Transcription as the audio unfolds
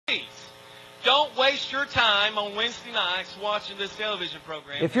Don't waste your time on Wednesday nights watching this television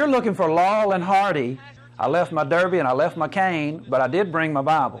program. If you're looking for Laurel and Hardy, I left my derby and I left my cane, but I did bring my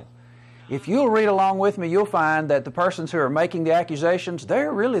Bible. If you'll read along with me, you'll find that the persons who are making the accusations,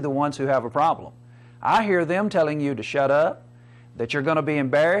 they're really the ones who have a problem. I hear them telling you to shut up, that you're going to be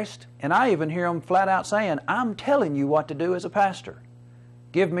embarrassed, and I even hear them flat out saying, I'm telling you what to do as a pastor.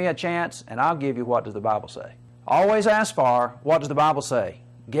 Give me a chance and I'll give you what does the Bible say. Always ask for, what does the Bible say?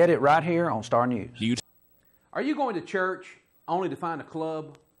 Get it right here on Star News. Are you going to church only to find a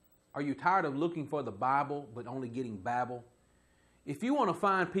club? Are you tired of looking for the Bible but only getting babble? If you want to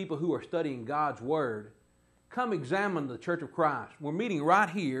find people who are studying God's Word, come examine the Church of Christ. We're meeting right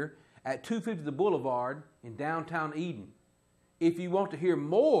here at 250 The Boulevard in downtown Eden. If you want to hear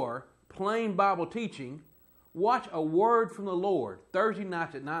more plain Bible teaching, watch A Word from the Lord Thursday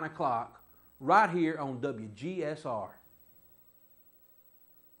nights at 9 o'clock right here on WGSR.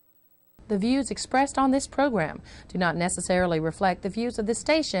 The views expressed on this program do not necessarily reflect the views of the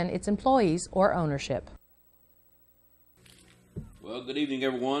station, its employees, or ownership. Well, good evening,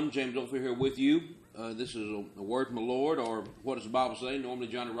 everyone. James Oldfield here with you. This is a Word from the Lord, or What Does the Bible Say? Normally,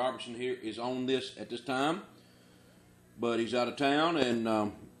 Johnny Robertson here is on this at this time, but he's out of town, and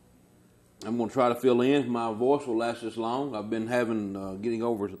I'm going to try to fill in. My voice will last this long. I've been getting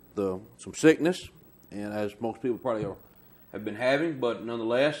over some sickness, and as most people probably have been having, but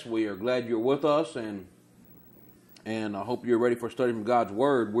nonetheless, we are glad you're with us, and I hope you're ready for a study from God's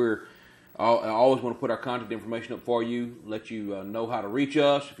Word. I always want to put our contact information up for you, let you know how to reach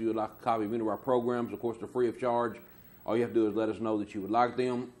us. If you would like a copy of any of our programs, of course, they're free of charge. All you have to do is let us know that you would like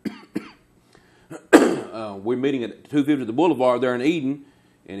them. We're meeting at 250 The Boulevard there in Eden,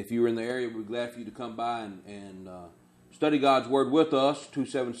 and if you're in the area, we're glad for you to come by and study God's Word with us,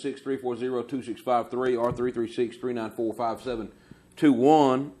 276-340-2653 or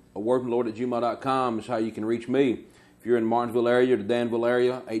 336-394-5721. awordfromthelord@gmail.com is how you can reach me. If you're in the Martinsville area or the Danville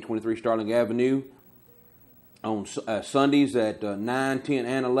area, 823 Starling Avenue, on Sundays at 9, 10,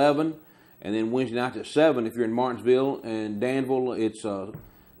 and 11, and then Wednesday nights at 7 if you're in Martinsville. And Danville, it's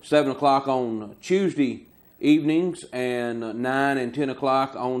 7 o'clock on Tuesday evenings and 9 and 10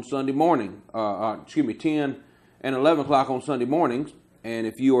 o'clock on Sunday morning. 10 and 11 o'clock on Sunday mornings. And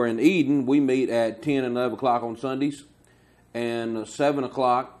if you are in Eden, we meet at 10 and 11 o'clock on Sundays and 7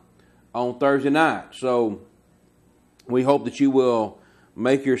 o'clock on Thursday night. So we hope that you will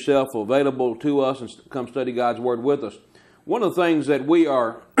make yourself available to us and come study God's Word with us. One of the things that we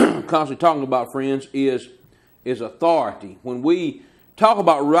are constantly talking about, friends, is authority. When we talk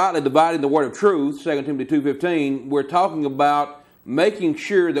about rightly dividing the Word of truth, 2 Timothy 2:15, we're talking about making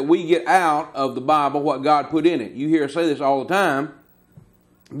sure that we get out of the Bible what God put in it. You hear us say this all the time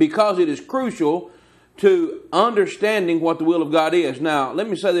because it is crucial to understanding what the will of God is. Now, let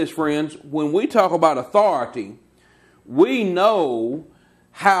me say this, friends. When we talk about authority, we know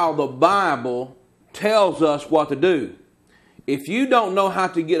how the Bible tells us what to do. If you don't know how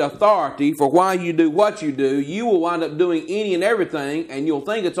to get authority for why you do what you do, you will wind up doing any and everything, and you'll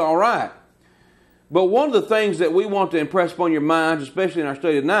think it's all right. But one of the things that we want to impress upon your minds, especially in our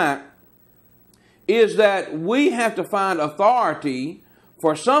study tonight, is that we have to find authority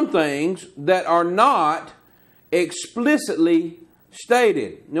for some things that are not explicitly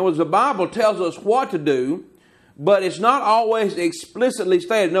stated. In other words, the Bible tells us what to do, but it's not always explicitly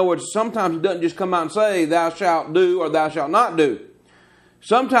stated. In other words, sometimes it doesn't just come out and say, thou shalt do or thou shalt not do.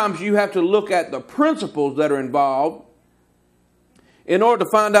 Sometimes you have to look at the principles that are involved in order to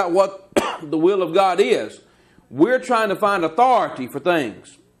find out what the will of God is. We're trying to find authority for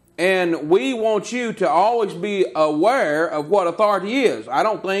things. And we want you to always be aware of what authority is. I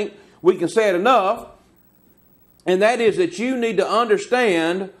don't think we can say it enough. And that is that you need to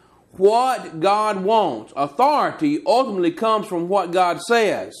understand what God wants. Authority ultimately comes from what God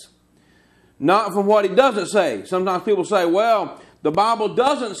says, not from what He doesn't say. Sometimes people say, well, the Bible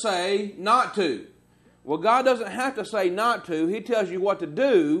doesn't say not to. Well, God doesn't have to say not to. He tells you what to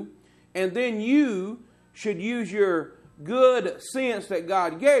do, and then you should use your good sense that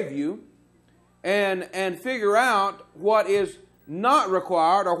God gave you and figure out what is not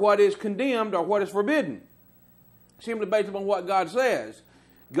required or what is condemned or what is forbidden, simply based upon what God says.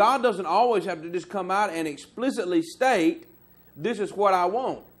 God doesn't always have to just come out and explicitly state, this is what I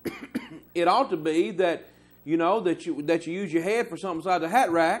want. It ought to be that, that you use your head for something besides a hat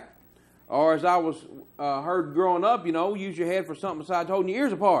rack, or as I was heard growing up, use your head for something besides holding your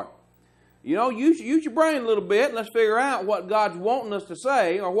ears apart. Use your brain a little bit. Let's figure out what God's wanting us to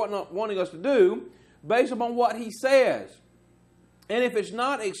say or wanting us to do based upon what He says. And if it's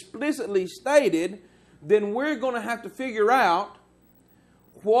not explicitly stated, then we're going to have to figure out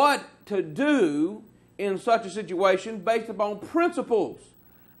what to do in such a situation based upon principles,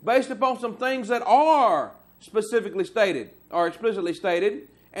 based upon some things that are specifically stated or explicitly stated,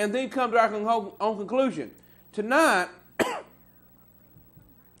 and then come to our own conclusion. Tonight,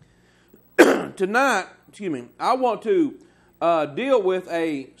 I want to deal with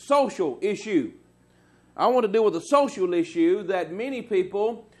a social issue. I want to deal with a social issue that many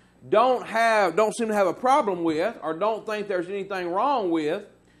people don't seem to have a problem with, or don't think there's anything wrong with.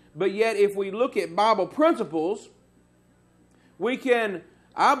 But yet, if we look at Bible principles, we can,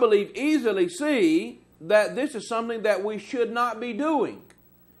 I believe, easily see that this is something that we should not be doing.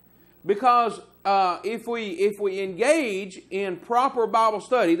 Because if we engage in proper Bible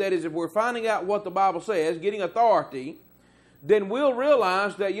study, that is, if we're finding out what the Bible says, getting authority, then we'll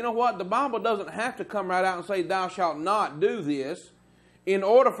realize that, you know what, the Bible doesn't have to come right out and say, thou shalt not do this, in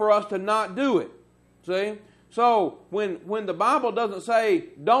order for us to not do it. See? So when the Bible doesn't say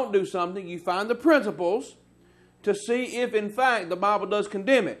don't do something, you find the principles to see if in fact the Bible does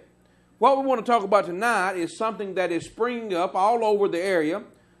condemn it. What we want to talk about tonight is something that is springing up all over the area.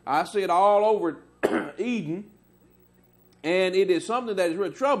 I see it all over Eden. And it is something that is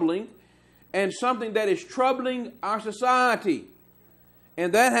really troubling, and something that is troubling our society.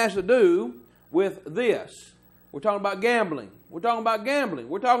 And that has to do with this. We're talking about gambling. We're talking about gambling.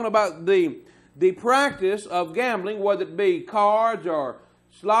 We're talking about the practice of gambling, whether it be cards or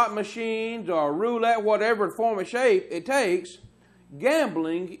slot machines or roulette, whatever form or shape it takes.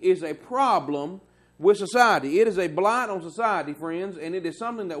 Gambling is a problem with society. It is a blight on society, friends, and it is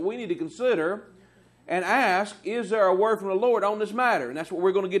something that we need to consider and ask, is there a word from the Lord on this matter? And that's what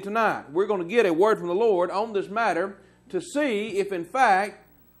we're going to get tonight. We're going to get a word from the Lord on this matter to see if in fact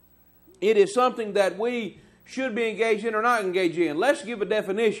it is something that we should be engaged in or not engaged in. Let's give a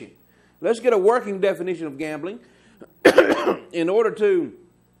definition. Let's get a working definition of gambling in order to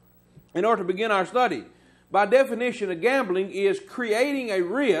begin our study. By definition, a gambling is creating a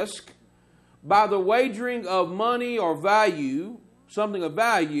risk by the wagering of money or value, something of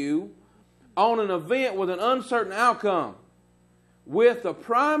value, on an event with an uncertain outcome, with the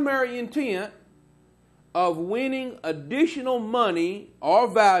primary intent of winning additional money or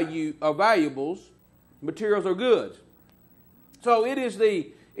value or valuables, materials or goods. So it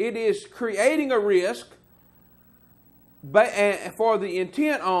is creating a risk for the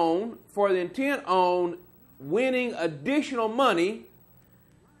intent on winning additional money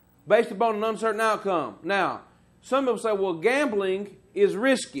based upon an uncertain outcome. Now, some people say, well, gambling is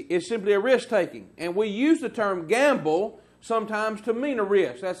risky. It's simply a risk-taking. And we use the term gamble sometimes to mean a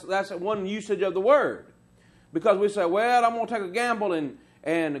risk. That's one usage of the word. Because we say, well, I'm going to take a gamble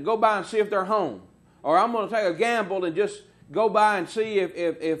and go by and see if they're home. Or I'm going to take a gamble and just go by and see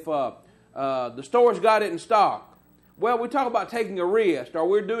if the store's got it in stock. Well, we talk about taking a risk, or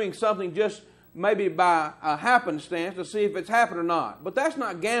we're doing something just maybe by a happenstance to see if it's happened or not. But that's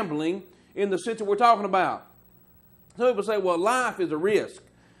not gambling in the sense that we're talking about. Some people say, well, life is a risk.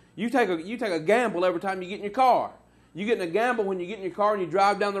 You take a gamble every time you get in your car. You get in a gamble when you get in your car and you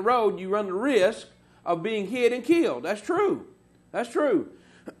drive down the road, you run the risk of being hit and killed. That's true. That's true.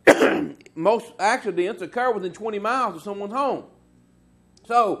 Most accidents occur within 20 miles of someone's home.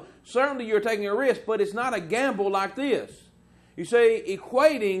 So, certainly you're taking a risk, but it's not a gamble like this. You see,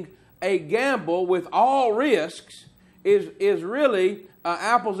 equating a gamble with all risks is really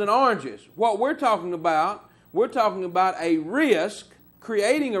apples and oranges. What we're talking about a risk,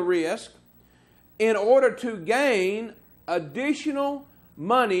 creating a risk, in order to gain additional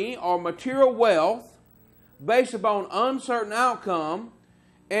money or material wealth based upon uncertain outcome.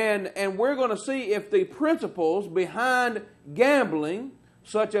 And we're going to see if the principles behind gambling,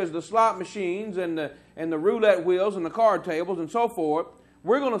 such as the slot machines and the roulette wheels and the card tables and so forth,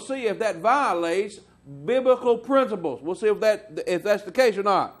 we're going to see if that violates biblical principles. We'll see if that's the case or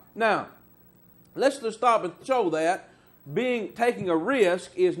not. Now, let's just stop and show that taking a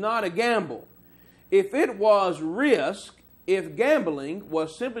risk is not a gamble. If it was risk, if gambling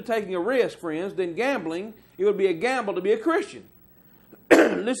was simply taking a risk, friends, then gambling, it would be a gamble to be a Christian.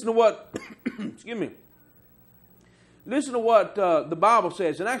 Listen to what, excuse me. Listen to what the Bible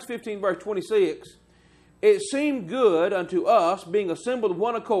says. In Acts 15, verse 26, it seemed good unto us, being assembled of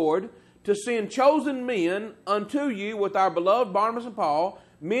one accord, to send chosen men unto you with our beloved Barnabas and Paul,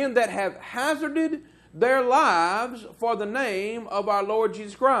 men that have hazarded their lives for the name of our Lord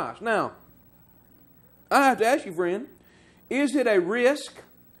Jesus Christ. Now, I have to ask you, friend, is it a risk?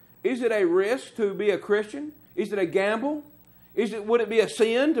 Is it a risk to be a Christian? Is it a gamble? Would it be a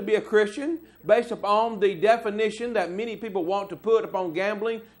sin to be a Christian based upon the definition that many people want to put upon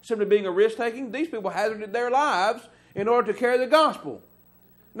gambling simply being a risk-taking? These people hazarded their lives in order to carry the gospel.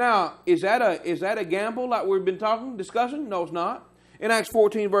 Now, is that a gamble like we've been discussing? No, it's not. In Acts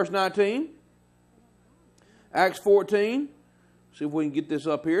 14, verse 19. Acts 14. See if we can get this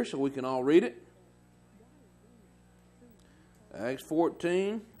up here so we can all read it. Acts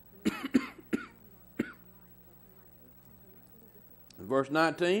 14. Verse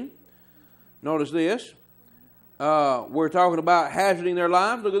 19. Notice this. We're talking about hazarding their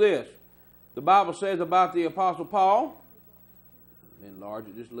lives. Look at this. The Bible says about the Apostle Paul. Enlarge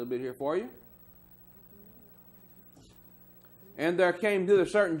it just a little bit here for you. And there came thither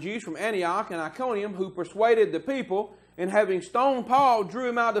certain Jews from Antioch and Iconium who persuaded the people, and having stoned Paul, drew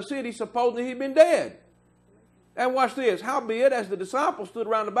him out of the city, supposing he'd been dead. And watch this. Howbeit, as the disciples stood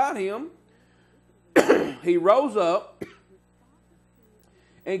round about him, he rose up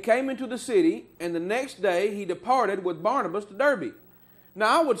and came into the city, and the next day he departed with Barnabas to Derbe.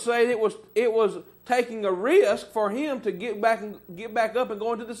 Now I would say it was taking a risk for him to get back up and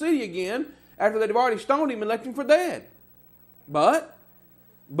go into the city again after they'd already stoned him and left him for dead. But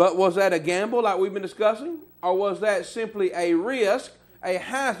was that a gamble like we've been discussing? Or was that simply a risk, a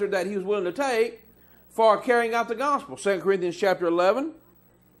hazard that he was willing to take for carrying out the gospel? 2 Corinthians chapter 11.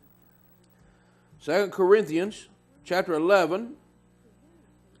 2 Corinthians chapter 11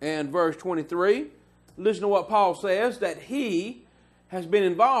 and verse 23. Listen to what Paul says that he has been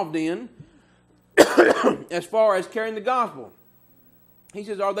involved in as far as carrying the gospel. He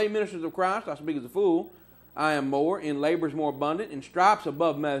says, are they ministers of Christ? I speak as a fool. I am more, in labors more abundant, in stripes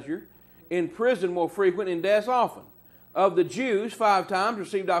above measure, in prison more frequent, in deaths often. Of the Jews, 5 times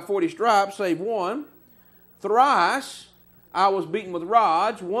received I 40 stripes, save one. Thrice I was beaten with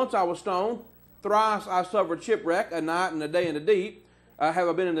rods. Once I was stoned. Thrice I suffered shipwreck, a night and a day in the deep. Have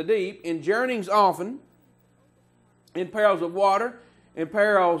I been in the deep. In journeyings often, in perils of water, in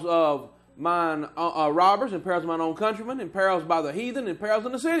perils of mine robbers, in perils of mine own countrymen, in perils by the heathen, in perils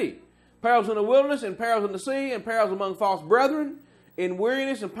in the city. Perils in the wilderness, and perils in the sea, and perils among false brethren, in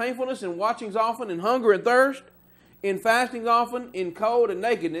weariness and painfulness, in watchings often, in hunger and thirst, in fasting often, in cold and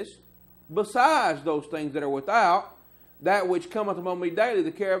nakedness, besides those things that are without, that which cometh upon me daily, the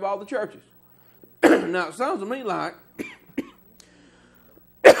care of all the churches. Now, it sounds to me like,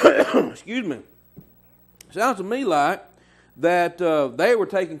 excuse me, sounds to me like that they were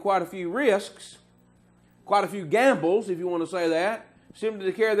taking quite a few risks, quite a few gambles, if you want to say that, simply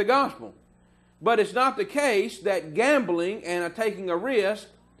to carry the gospel. But it's not the case that gambling and taking a risk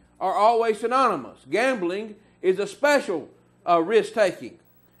are always synonymous. Gambling is a special risk-taking.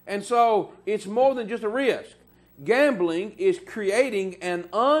 And so it's more than just a risk. Gambling is creating an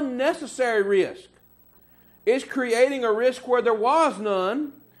unnecessary risk. It's creating a risk where there was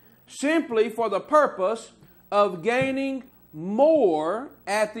none, simply for the purpose of gaining more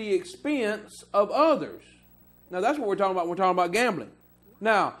at the expense of others. Now that's what we're talking about when we're talking about gambling.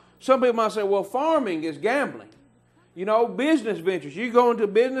 Now, some people might say, well, farming is gambling. You know, business ventures. You go into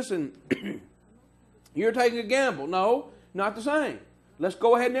business and you're taking a gamble. No, not the same. Let's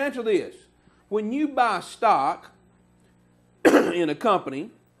go ahead and answer this. When you buy stock in a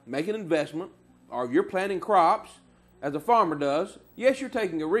company, make an investment, or if you're planting crops, as a farmer does, yes, you're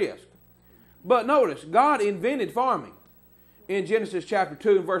taking a risk. But notice, God invented farming. In Genesis chapter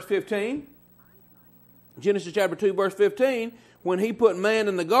 2 and verse 15, Genesis chapter 2 verse 15, when he put man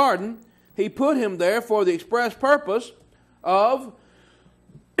in the garden, he put him there for the express purpose of,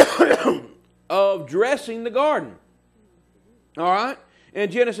 of dressing the garden. All right? In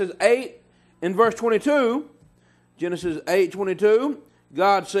Genesis 8 and verse 22, Genesis 8:22,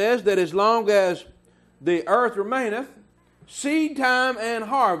 God says that as long as the earth remaineth, seed time and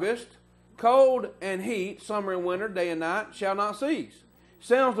harvest, cold and heat, summer and winter, day and night, shall not cease.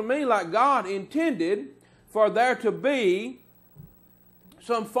 Sounds to me like God intended for there to be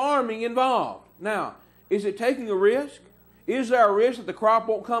some farming involved. Now, is it taking a risk? Is there a risk that the crop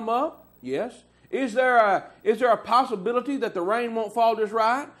won't come up? Yes. Is there a possibility that the rain won't fall just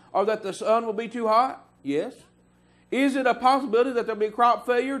right, or that the sun will be too hot? Yes. Is it a possibility that there'll be crop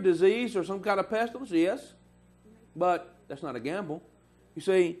failure, disease, or some kind of pestilence? Yes. But that's not a gamble. You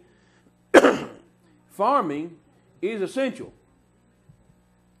see, farming is essential.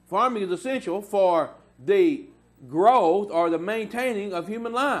 Farming is essential for the growth or the maintaining of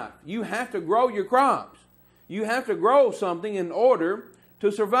human life. You have to grow your crops. You have to grow something in order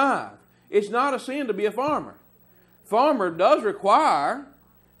to survive. It's not a sin to be a farmer. Farmer does require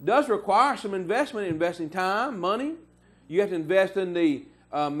some investment, investing time, money. You have to invest in the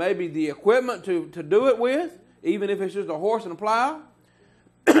maybe the equipment to do it with, even if it's just a horse and a plow.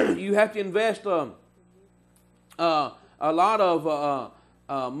 You have to invest a lot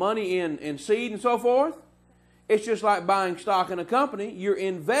of money in seed and so forth. It's just like buying stock in a company. You're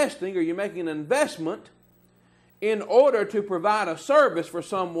investing, or you're making an investment in order to provide a service for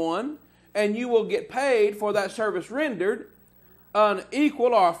someone, and you will get paid for that service rendered an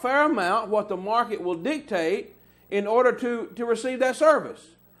equal or a fair amount what the market will dictate in order to receive that service.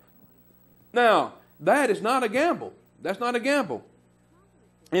 Now, that is not a gamble. That's not a gamble.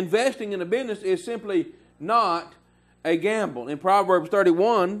 Investing in a business is simply not a gamble. In Proverbs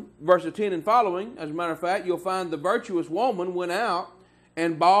 31, verses 10 and following, as a matter of fact, you'll find the virtuous woman went out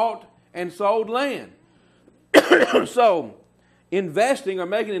and bought and sold land. So, investing or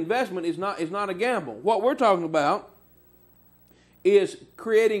making an investment is not a gamble. What we're talking about is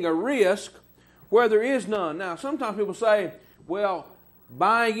creating a risk where there is none. Now, sometimes people say, well,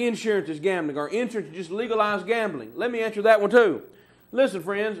 buying insurance is gambling, or insurance is just legalized gambling. Let me answer that one too. Listen,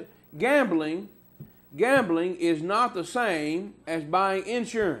 friends, gambling is not the same as buying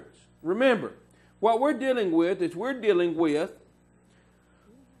insurance. Remember, what we're dealing with is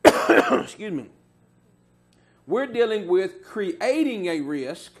excuse me, we're dealing with creating a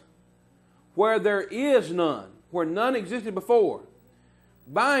risk where there is none, where none existed before.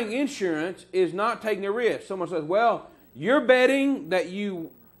 Buying insurance is not taking a risk. Someone says, well, you're betting that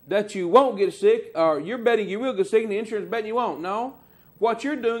you won't get sick, or you're betting you will get sick, and the insurance betting you won't. No. What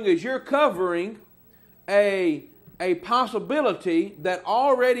you're doing is you're covering a possibility that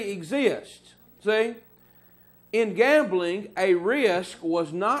already exists. See? In gambling, a risk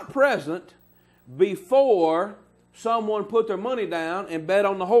was not present before someone put their money down and bet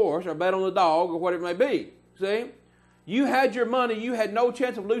on the horse or bet on the dog or whatever it may be. See? You had your money. You had no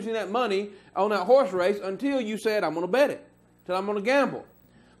chance of losing that money on that horse race until you said, I'm going to bet it, until I'm going to gamble.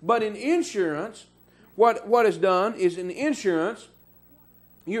 But in insurance, what is done is in insurance,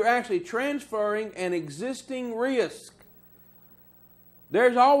 you're actually transferring an existing risk.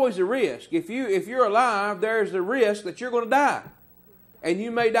 There's always a risk. If you're alive, there's the risk that you're going to die. And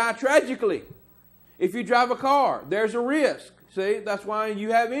you may die tragically. If you drive a car, there's a risk. See, that's why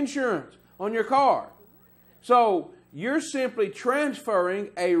you have insurance on your car. So you're simply transferring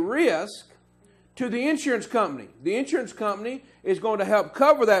a risk to the insurance company. The insurance company is going to help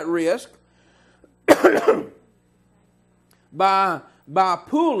cover that risk by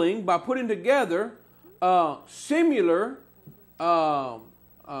putting together similar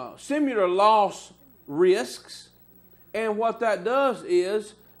loss risks, and what that does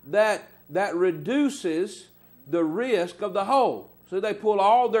is that reduces the risk of the whole. So they pull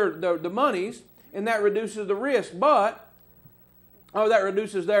all the monies, and that reduces the risk, that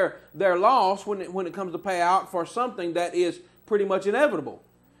reduces their loss when it comes to pay out for something that is pretty much inevitable.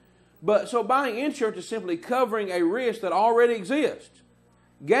 But so buying insurance is simply covering a risk that already exists.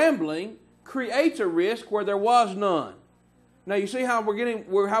 Gambling creates a risk where there was none. Now you see how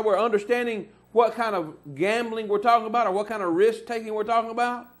we're understanding what kind of gambling we're talking about, or what kind of risk taking we're talking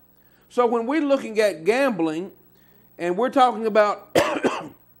about. So when we're looking at gambling, and we're talking about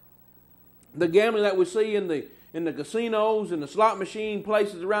the gambling that we see in the casinos and the slot machine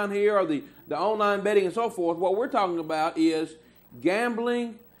places around here, or the online betting and so forth, what we're talking about is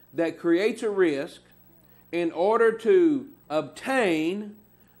gambling that creates a risk in order to obtain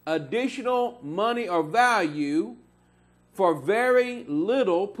additional money or value for very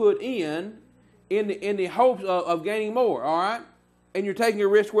little put in the hopes of gaining more, all right? And you're taking a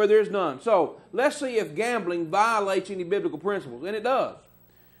risk where there's none. So let's see if gambling violates any biblical principles, and it does.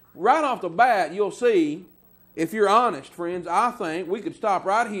 Right off the bat, you'll see, if you're honest, friends, I think we could stop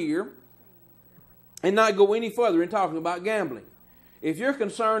right here and not go any further in talking about gambling. If you're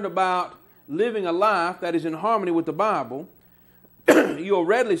concerned about living a life that is in harmony with the Bible, you'll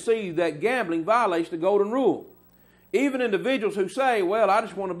readily see that gambling violates the golden rule. Even individuals who say, well, I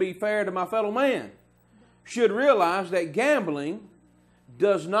just want to be fair to my fellow man, should realize that gambling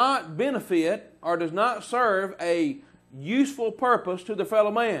does not benefit or does not serve a useful purpose to the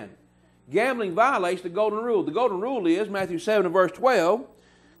fellow man. Gambling violates the golden rule. The golden rule is, Matthew 7 and verse 12,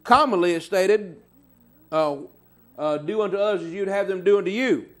 commonly it's stated, do unto others as you'd have them do unto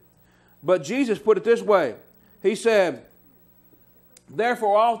you. But Jesus put it this way. He said,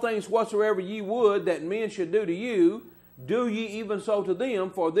 therefore all things whatsoever ye would that men should do to you, do ye even so to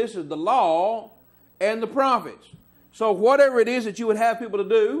them, for this is the law and the prophets. So whatever it is that you would have people to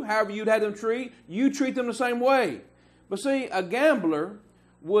do, however you'd have them treat, you treat them the same way. But see, a gambler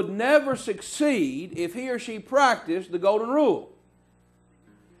would never succeed if he or she practiced the golden rule.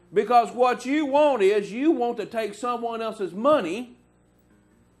 Because what you want is, you want to take someone else's money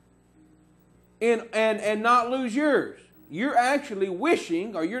and not lose yours. You're actually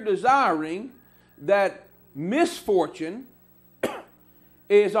wishing, or you're desiring, that misfortune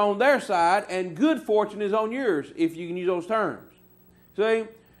is on their side and good fortune is on yours, if you can use those terms. See,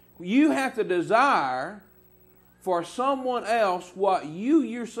 you have to desire for someone else what you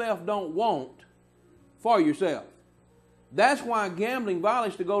yourself don't want for yourself. That's why gambling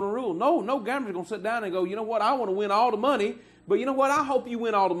violates the golden rule. No gambler's going to sit down and go, you know what, I want to win all the money, but you know what, I hope you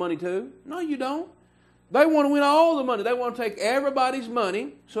win all the money too. No, you don't. They want to win all the money. They want to take everybody's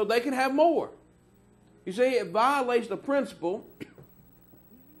money so they can have more. You see, it violates the principle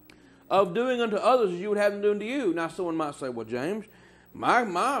of doing unto others as you would have them do unto you. Now, someone might say, well, James, my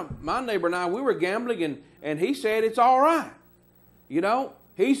neighbor and I, we were gambling, and he said it's all right. You know,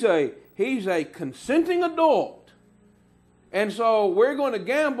 he's a consenting adult. And so we're going to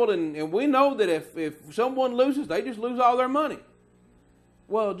gamble, and we know that if someone loses, they just lose all their money.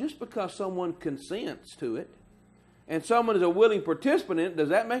 Well, just because someone consents to it, and someone is a willing participant in it, does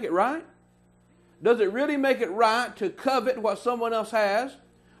that make it right? Does it really make it right to covet what someone else has,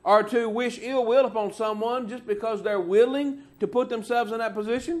 or to wish ill will upon someone just because they're willing to put themselves in that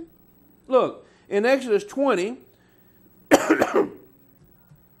position? Look, in Exodus 20,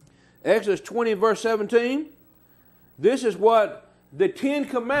 Exodus 20 verse 17, this is what the Ten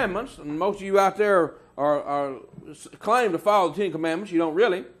Commandments, and most of you out there are claim to follow the Ten Commandments. You don't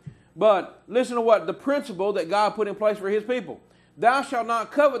really. But listen to what the principle that God put in place for His people. Thou shalt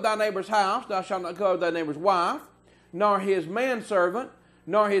not covet thy neighbor's house, thou shalt not covet thy neighbor's wife, nor his manservant,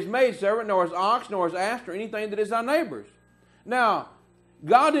 nor his maidservant, nor his ox, nor his ass, or anything that is thy neighbor's. Now,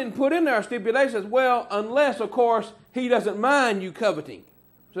 God didn't put in there a stipulation as well, unless, of course, He doesn't mind you coveting.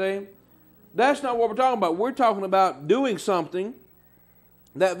 See? That's not what we're talking about. We're talking about doing something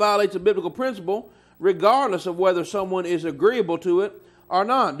that violates a biblical principle, regardless of whether someone is agreeable to it or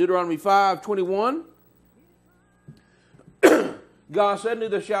not. Deuteronomy 5:21. God said,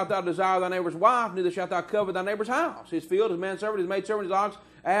 neither shalt thou desire thy neighbor's wife, neither shalt thou covet thy neighbor's house, his field, his manservant, his maidservant, his ox,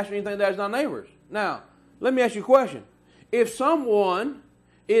 ass, or anything that is thy neighbor's. Now, let me ask you a question. If someone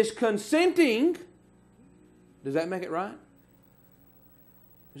is consenting, does that make it right?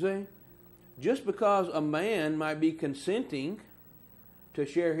 You see? Just because a man might be consenting to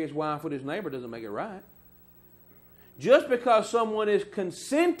share his wife with his neighbor doesn't make it right. Just because someone is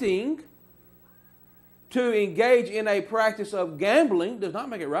consenting to engage in a practice of gambling does not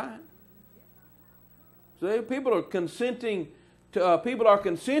make it right. See, people are consenting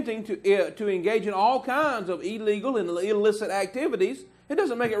to engage in all kinds of illegal and illicit activities. It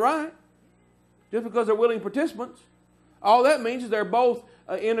doesn't make it right. Just because they're willing participants. All that means is they're both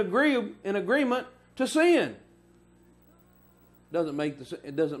in agreement to sin.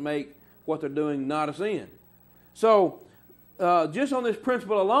 It doesn't make what they're doing not a sin. So, just on this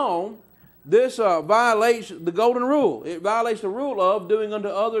principle alone, this violates the golden rule. It violates the rule of doing unto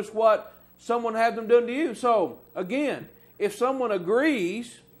others what someone had them done to you. So, again, if someone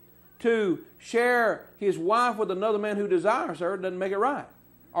agrees to share his wife with another man who desires her, it doesn't make it right.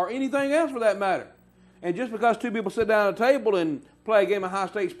 Or anything else for that matter. And just because two people sit down at a table and play a game of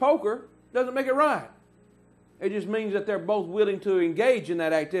high-stakes poker doesn't make it right. It just means that they're both willing to engage in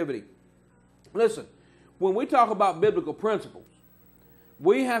that activity. Listen, when we talk about biblical principles,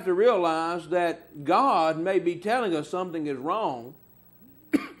 we have to realize that God may be telling us something is wrong,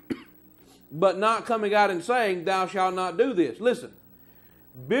 but not coming out and saying, thou shalt not do this. Listen,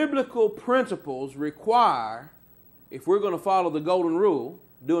 biblical principles require, if we're going to follow the golden rule,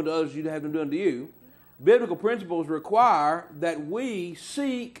 do unto others you have them do unto you, biblical principles require that we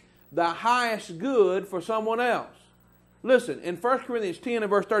seek the highest good for someone else. Listen, in 1 Corinthians 10 and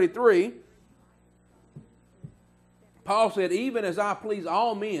verse 33, Paul said, even as I please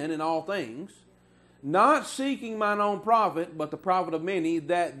all men in all things, not seeking mine own profit, but the profit of many,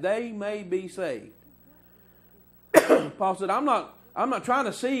 that they may be saved. Paul said, I'm not trying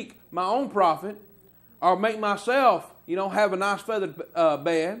to seek my own profit or make myself, have a nice feathered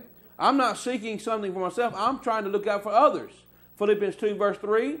bed. I'm not seeking something for myself. I'm trying to look out for others. Philippians 2 verse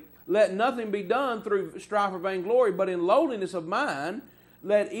 3, let nothing be done through strife or vainglory, but in lowliness of mind,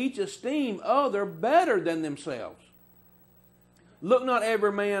 let each esteem other better than themselves. Look not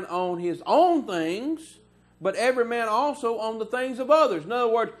every man on his own things, but every man also on the things of others. In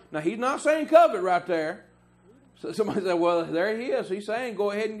other words, now he's not saying covet right there. So somebody said, well, there he is. He's saying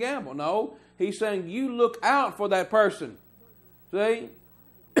go ahead and gamble. No, he's saying you look out for that person. See?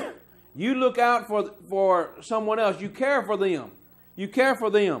 You look out for someone else. You care for them. You care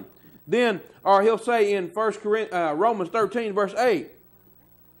for them. Then, or he'll say in Romans 13 verse 8,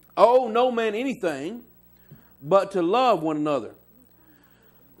 owe no man anything but to love one another.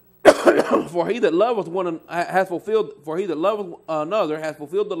 For he that loveth another hath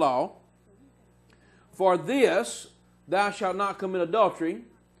fulfilled the law. For this thou shalt not commit adultery,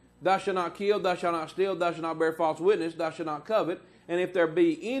 thou shalt not kill, thou shalt not steal, thou shalt not bear false witness, thou shalt not covet. And if there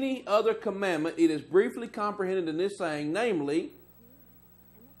be any other commandment, it is briefly comprehended in this saying, namely,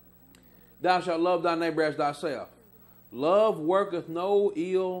 thou shalt love thy neighbor as thyself. Love worketh no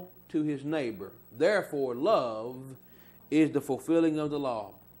ill to his neighbor. Therefore, love is the fulfilling of the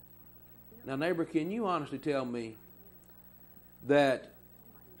law. Now, neighbor, can you honestly tell me that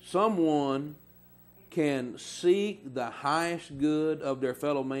someone can seek the highest good of their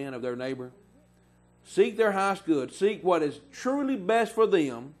fellow man, of their neighbor? Seek their highest good. Seek what is truly best for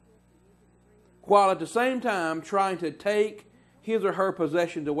them, while at the same time trying to take his or her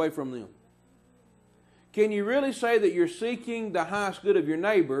possessions away from them. Can you really say that you're seeking the highest good of your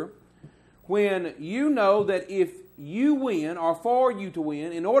neighbor when you know that if you win, or for you to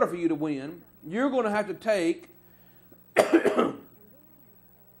win, in order for you to win, you're going to have to take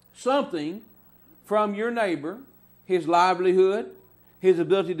something from your neighbor, his livelihood, his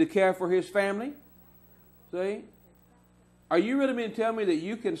ability to care for his family? See? Are you really going to tell me that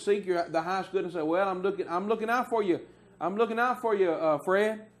you can seek the highest good and say, well, I'm looking out for you. I'm looking out for you,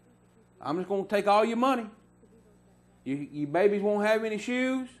 Fred. I'm just going to take all your money. You babies won't have any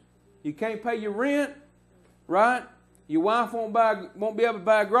shoes. You can't pay your rent, right? Your wife won't be able to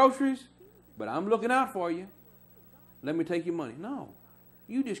buy groceries, but I'm looking out for you. Let me take your money. No.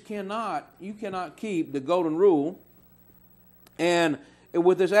 You just cannot keep the golden rule and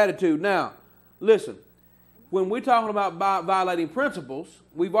with this attitude. Now, listen, when we're talking about violating principles,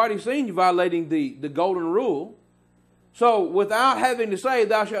 we've already seen you violating the golden rule. So without having to say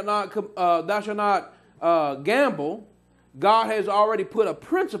thou shalt not gamble, God has already put a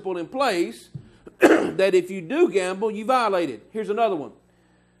principle in place that if you do gamble, you violate it. Here's another one.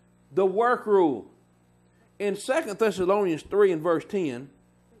 The work rule. In 2 Thessalonians 3 and verse 10,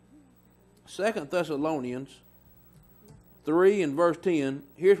 2 Thessalonians 3 and verse 10,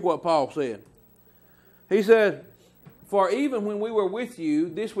 here's what Paul said. He said, for even when we were with you,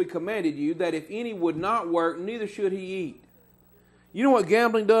 this we commanded you, that if any would not work, neither should he eat. You know what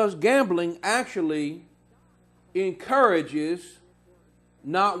gambling does? Gambling actually encourages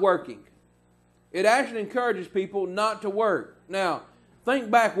not working. It actually encourages people not to work. Now, think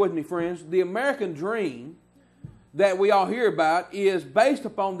back with me, friends. The American dream that we all hear about is based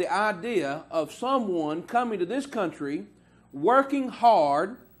upon the idea of someone coming to this country, working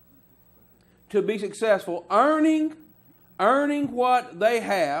hard to be successful, earning what they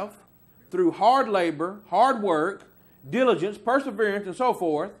have through hard labor, hard work, diligence, perseverance, and so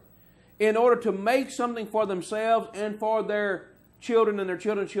forth, in order to make something for themselves and for their children and their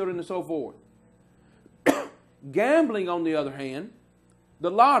children's children and so forth. Gambling, on the other hand,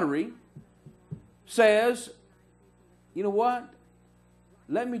 the lottery, says, you know what?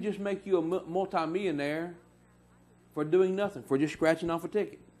 Let me just make you a multimillionaire for doing nothing, for just scratching off a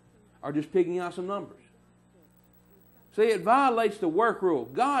ticket or just picking out some numbers. See, it violates the work rule.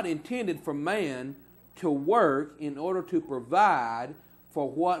 God intended for man to work in order to provide for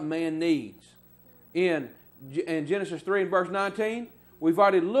what man needs. In Genesis 3 and verse 19, we've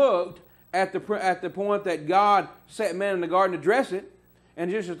already looked at the point that God set man in the garden to dress it. And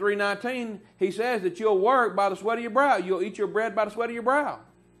in Genesis 3:19, he says that you'll work by the sweat of your brow. You'll eat your bread by the sweat of your brow.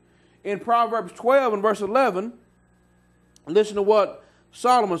 In Proverbs 12 and verse 11, listen to what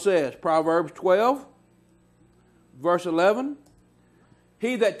Solomon says. Proverbs 12, verse 11.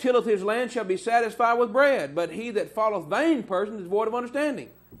 He that tilleth his land shall be satisfied with bread, but he that followeth vain persons is void of understanding.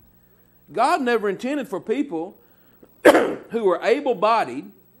 God never intended for people who are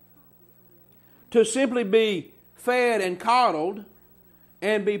able-bodied to simply be fed and coddled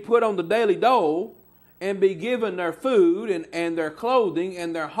and be put on the daily dole and be given their food and their clothing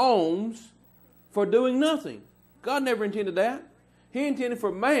and their homes for doing nothing. God never intended that. He intended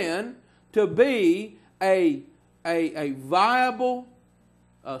for man to be a viable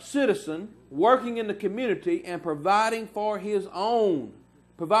citizen working in the community and providing for his own.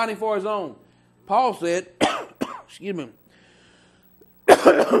 Providing for his own. Paul said, excuse me,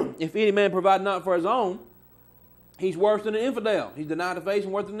 if any man provide not for his own, he's worse than an infidel. He's denied the faith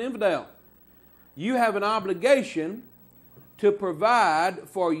and worse than an infidel. You have an obligation to provide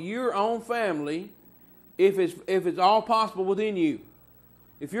for your own family if it's all possible within you.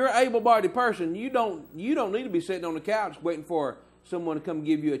 If you're an able-bodied person, you don't need to be sitting on the couch waiting for someone to come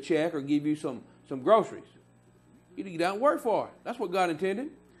give you a check or give you some groceries. You need to get out and work for it. That's what God intended.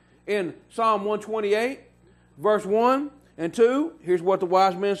 In Psalm 128, verse 1 and 2, here's what the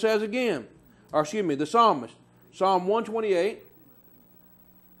wise man says again. Or excuse me, the psalmist. Psalm 128.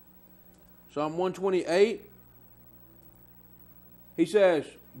 Psalm 128. He says,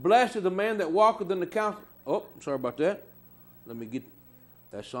 blessed is the man that walketh in the counsel. Oh, sorry about that. Let me get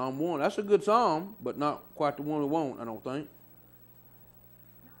that Psalm 1. That's a good psalm, but not quite the one we want, I don't think.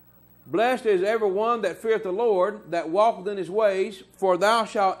 Blessed is every one that feareth the Lord, that walketh in his ways, for thou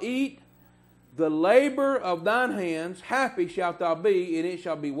shalt eat the labor of thine hands. Happy shalt thou be, and it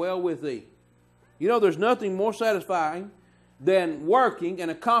shall be well with thee. You know, there's nothing more satisfying than working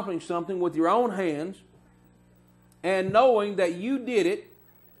and accomplishing something with your own hands and knowing that you did it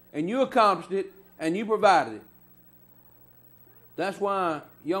and you accomplished it and you provided it. That's why,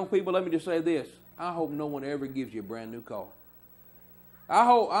 young people, let me just say this. I hope no one ever gives you a brand new car. I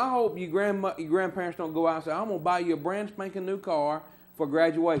hope your grandparents don't go out and say, I'm going to buy you a brand spanking new car for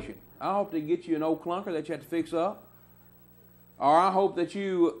graduation. I hope they get you an old clunker that you have to fix up. Or I hope that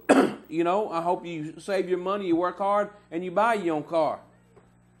you, I hope you save your money, you work hard, and you buy your own car.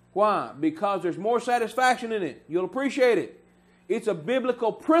 Why? Because there's more satisfaction in it. You'll appreciate it. It's a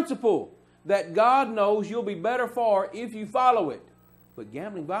biblical principle that God knows you'll be better for if you follow it. But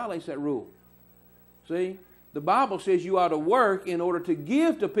gambling violates that rule. See? The Bible says you ought to work in order to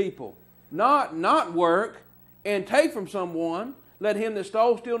give to people, not work and take from someone. Let him that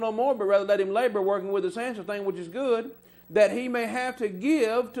stole steal no more, but rather let him labor, working with his hands, the thing which is good, that he may have to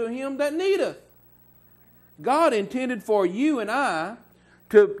give to him that needeth. God intended for you and I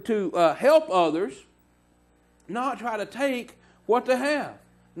to help others, not try to take what they have,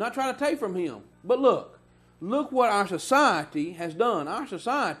 not try to take from him. But look what our society has done. Our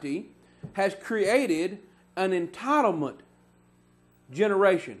society has created an entitlement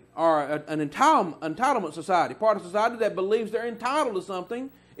generation, or an entitlement society, part of society that believes they're entitled to something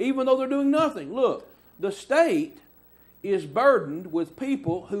even though they're doing nothing. Look, the state is burdened with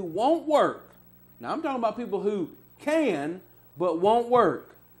people who won't work. Now I'm talking about people who can but won't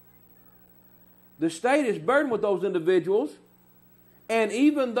work. The state is burdened with those individuals, and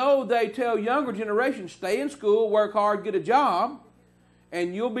even though they tell younger generations, stay in school, work hard, get a job,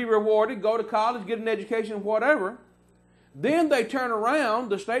 and you'll be rewarded, go to college, get an education, whatever. Then they turn around,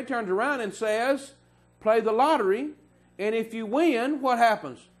 the state turns around and says, play the lottery, and if you win, what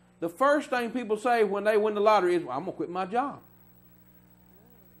happens? The first thing people say when they win the lottery is, well, I'm going to quit my job.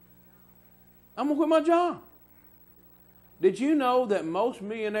 I'm going to quit my job. Did you know that most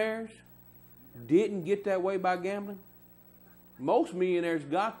millionaires didn't get that way by gambling? Most millionaires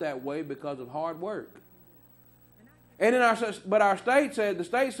got that way because of hard work. And in the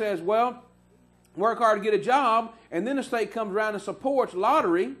state says, well, work hard to get a job, and then the state comes around and supports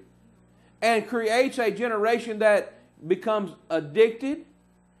lottery and creates a generation that becomes addicted,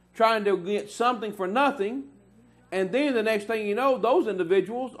 trying to get something for nothing, and then the next thing you know, those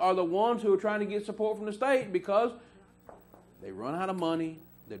individuals are the ones who are trying to get support from the state because they run out of money,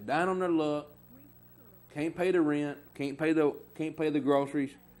 they're down on their luck, can't pay the rent, can't pay the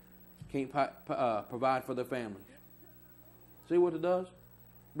groceries, can't provide for their families. See what it does?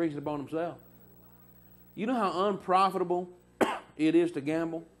 Brings it upon themselves. You know how unprofitable it is to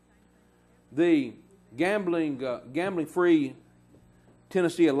gamble? The gambling-free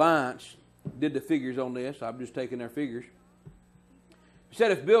Tennessee Alliance did the figures on this. I'm just taking their figures. He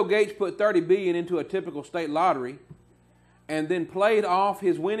said if Bill Gates put $30 billion into a typical state lottery and then played off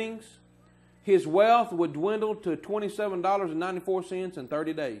his winnings, his wealth would dwindle to $27.94 in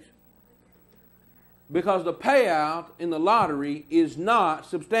 30 days. Because the payout in the lottery is not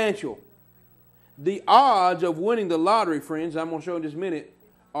substantial. The odds of winning the lottery, friends, I'm going to show in just a minute,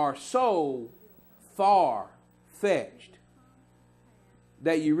 are so far-fetched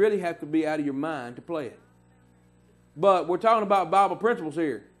that you really have to be out of your mind to play it. But we're talking about Bible principles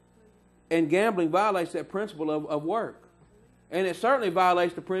here. And gambling violates that principle of work. And it certainly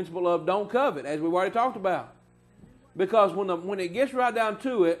violates the principle of don't covet, as we've already talked about. Because when it gets right down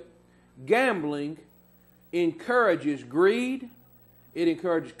to it, gambling encourages greed, it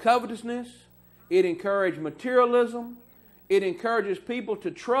encourages covetousness, it encourages materialism, it encourages people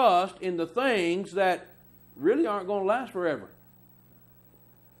to trust in the things that really aren't going to last forever.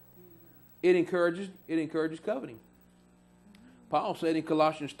 It encourages coveting. Paul said in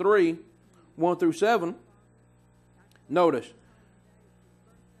Colossians 3, 1 through 7, notice,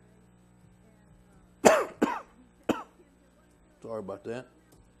 sorry about that.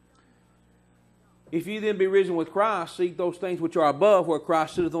 If ye then be risen with Christ, seek those things which are above, where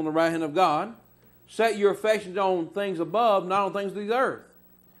Christ sitteth on the right hand of God. Set your affections on things above, not on things of the earth.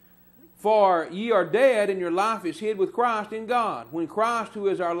 For ye are dead, and your life is hid with Christ in God. When Christ, who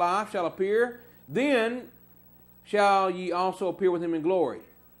is our life, shall appear, then shall ye also appear with him in glory.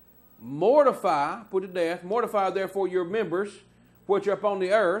 Mortify, put to death, mortify therefore your members, which are upon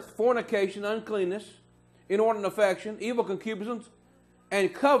the earth, fornication, uncleanness, inordinate affection, evil concupiscence,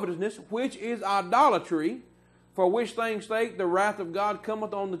 and covetousness, which is idolatry, for which things sake the wrath of God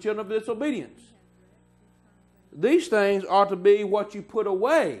cometh on the children of disobedience. These things are to be what you put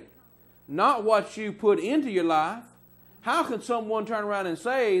away, not what you put into your life. How can someone turn around and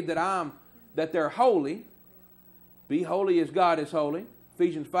say that they're holy? Be holy as God is holy.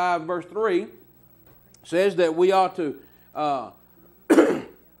 Ephesians 5 verse 3 says that we ought to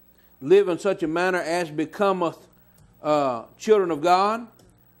live in such a manner as becometh children of God.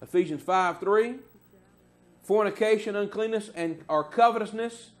 Ephesians 5:3. Fornication, uncleanness, or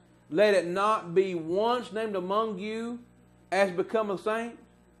covetousness, let it not be once named among you as becometh saints.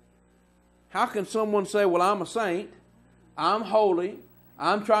 How can someone say, well, I'm a saint, I'm holy,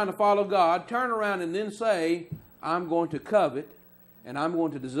 I'm trying to follow God, turn around and then say, I'm going to covet and I'm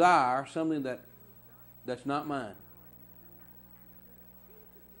going to desire something that's not mine?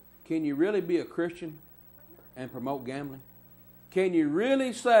 Can you really be a Christian and promote gambling? Can you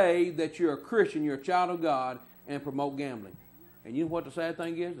really say that you're a Christian, you're a child of God, and promote gambling? And you know what the sad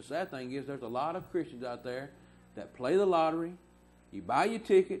thing is? The sad thing is there's a lot of Christians out there that play the lottery, you buy your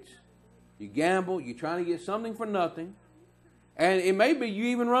tickets, you gamble, you're trying to get something for nothing, and it may be you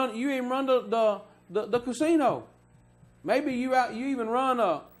even run the casino. Maybe you even run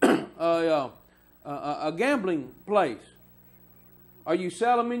a gambling place. Or you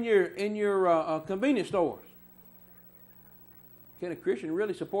sell them in your convenience stores. Can a Christian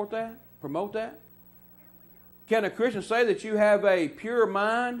really support that? Promote that? Can a Christian say that you have a pure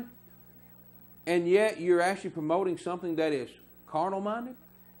mind and yet you're actually promoting something that is carnal-minded?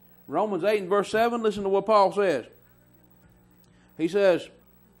 Romans 8 and verse 7, listen to what Paul says. He says,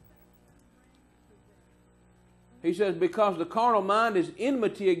 because the carnal mind is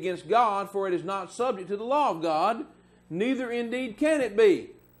enmity against God, for it is not subject to the law of God, neither indeed can it be.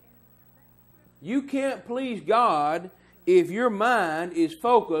 You can't please God if your mind is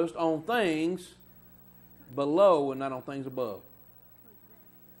focused on things below and not on things above.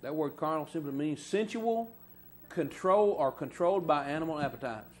 That word carnal simply means sensual, control, or controlled by animal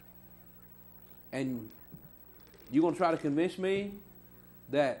appetites. And you're going to try to convince me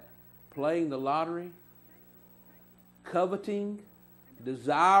that playing the lottery, coveting,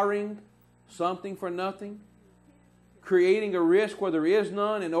 desiring something for nothing, creating a risk where there is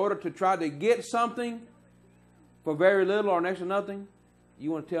none in order to try to get something for very little or next to nothing,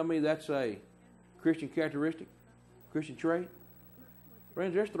 you want to tell me that's a Christian characteristic, Christian trait?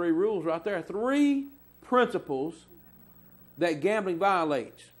 Friends, there's 3 rules right there. 3 principles that gambling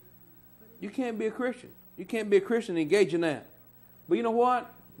violates. You can't be a Christian. You can't be a Christian and engage in that. But you know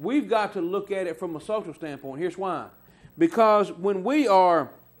what? We've got to look at it from a social standpoint. Here's why. Because when we are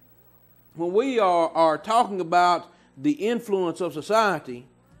talking about the influence of society,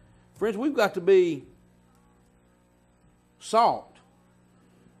 friends, we've got to be salt.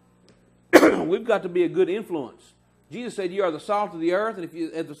 We've got to be a good influence. Jesus said, "You are the salt of the earth, and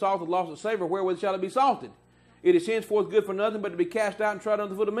if the salt has lost its savor, wherewith shall it be salted? It is henceforth good for nothing but to be cast out and trodden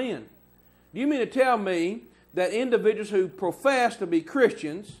under the foot of men." Do you mean to tell me that individuals who profess to be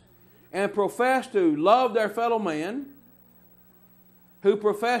Christians and profess to love their fellow man, who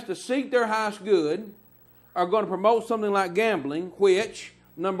profess to seek their highest good, are going to promote something like gambling, which,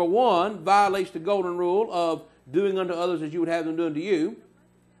 number 1, violates the golden rule of doing unto others as you would have them do unto you?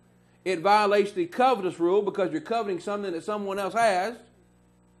 It violates the covetous rule because you're coveting something that someone else has.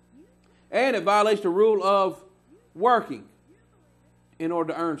 And it violates the rule of working in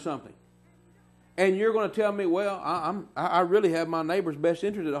order to earn something. And you're going to tell me, well, I really have my neighbor's best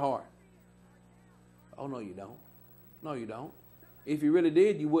interest at heart. Oh, no, you don't. No, you don't. If you really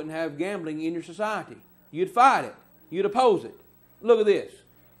did, you wouldn't have gambling in your society. You'd fight it. You'd oppose it. Look at this.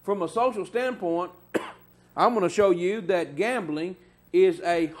 From a social standpoint, I'm going to show you that gambling is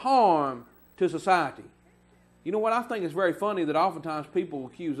a harm to society. You know what? I think it's very funny that oftentimes people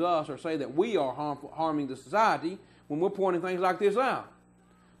accuse us or say that we are harming the society when we're pointing things like this out.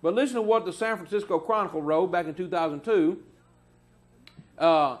 But listen to what the San Francisco Chronicle wrote back in 2002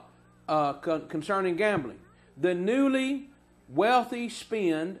 concerning gambling. The newly wealthy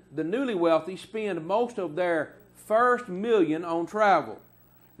spend most of their first million on travel.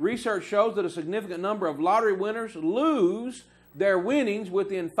 Research shows that a significant number of lottery winners lose their winnings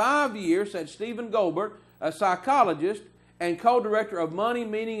within 5 years, said Stephen Goldberg, a psychologist and co-director of Money,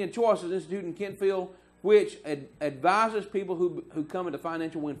 Meaning, and Choices Institute in Kentfield, which advises people who come into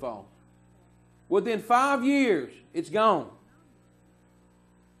financial windfall. Within 5 years, it's gone.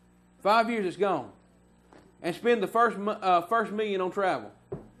 5 years, it's gone. And spend the first million on travel.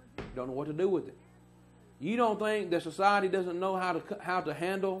 Don't know what to do with it. You don't think that society doesn't know how to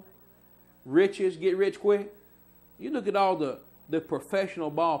handle riches, get rich quick? You look at all the the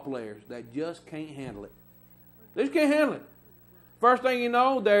professional ball players that just can't handle it. They just can't handle it. First thing you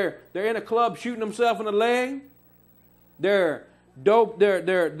know, they're in a club shooting themselves in the leg. They're doped.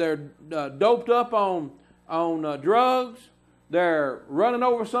 They're doped up on drugs. They're running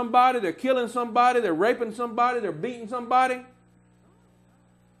over somebody. They're killing somebody. They're raping somebody. They're beating somebody.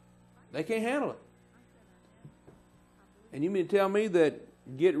 They can't handle it. And you mean to tell me that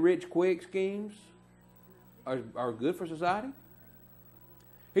get-rich-quick schemes are good for society?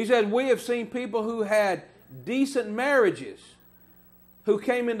 He said, we have seen people who had decent marriages who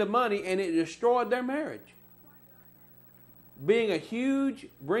came into money and it destroyed their marriage. Bringing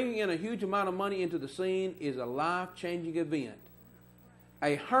in a huge amount of money into the scene is a life-changing event.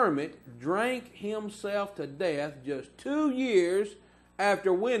 A hermit drank himself to death just 2 years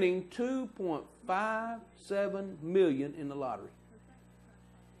after winning $2.57 million in the lottery.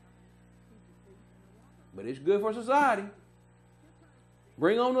 But it's good for society.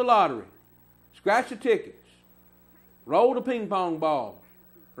 Bring on the lottery. Scratch the tickets. Roll the ping pong balls.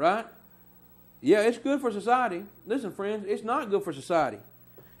 Right? Yeah, it's good for society. Listen, friends, it's not good for society.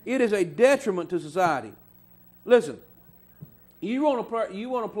 It is a detriment to society. Listen, you want to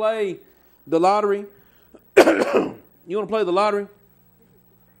play the lottery? You want to play the lottery?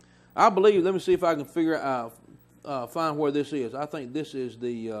 I believe. Let me see if I can figure out, find where this is. I think this is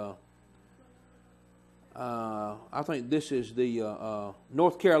the.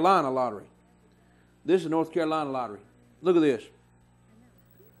 North Carolina lottery. This is North Carolina lottery. Look at this.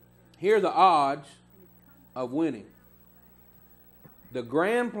 Here are the odds of winning. The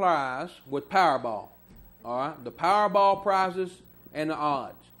grand prize with Powerball. All right, the Powerball prizes and the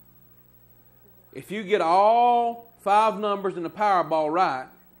odds. If you get all 5 numbers in the Powerball right,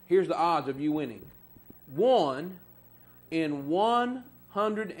 here's the odds of you winning. 1 in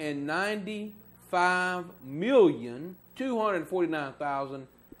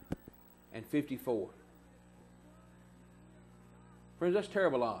 195,249,054. Friends, that's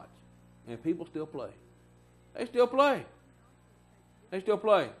terrible odds. And people still play. They still play. They still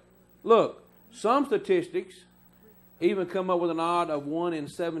play. Look, some statistics even come up with an odd of 1 in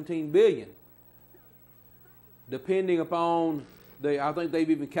 17 billion. Depending upon I think they've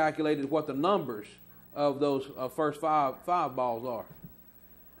even calculated what the numbers of those first five balls are.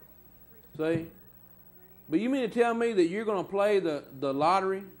 See? But you mean to tell me that you're going to play the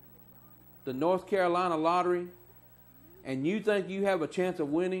lottery, the North Carolina lottery, and you think you have a chance of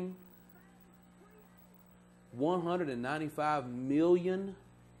winning $195 million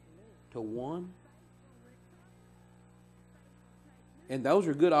to 1? And those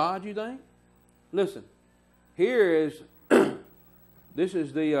are good odds, you think? Listen, here is, this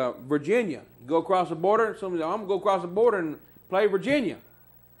is the Virginia. Go across the border. Somebody says, I'm going to go across the border and play Virginia.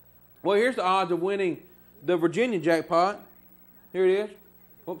 Well, here's the odds of winning the Virginia jackpot. Here it is.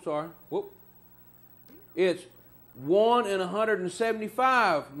 Whoops, sorry. Whoop. It's 1 in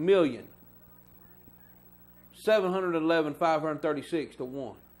 175 million. 711,536 to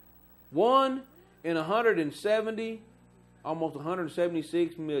 1. 1 in 170, almost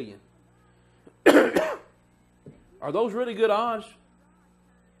 176 million. Are those really good odds?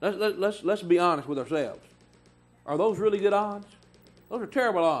 Let's be honest with ourselves. Are those really good odds? Those are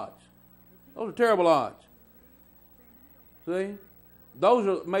terrible odds. Those are terrible odds. See? Those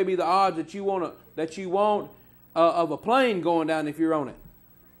are maybe the odds that you want of a plane going down if you're on it.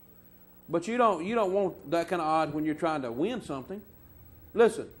 But you don't want that kind of odds when you're trying to win something.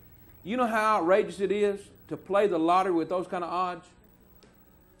 Listen, you know how outrageous it is to play the lottery with those kind of odds?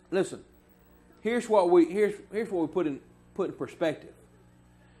 Listen, here's what we put in perspective.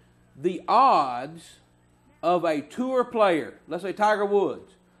 The odds of a tour player, let's say Tiger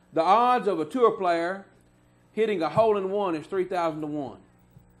Woods, the odds of a tour player hitting a hole-in-one is 3,000 to 1.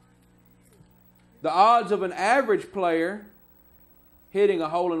 The odds of an average player hitting a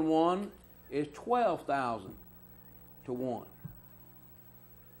hole-in-one is 12,000 to 1.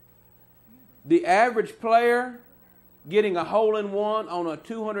 The average player getting a hole-in-one on a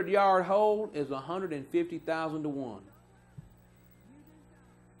 200-yard hole is 150,000 to 1.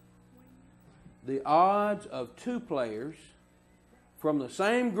 The odds of 2 players from the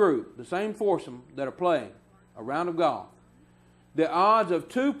same group, the same foursome that are playing a round of golf, the odds of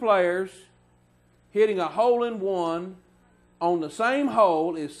 2 players hitting a hole-in-one on the same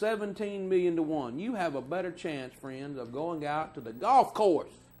hole is 17 million to 1. You have a better chance, friends, of going out to the golf course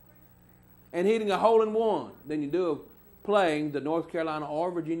and hitting a hole-in-one than you do of playing the North Carolina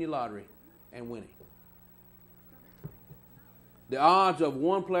or Virginia lottery and winning. The odds of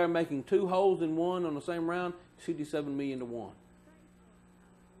one player making 2 holes in one on the same round, 67 million to 1.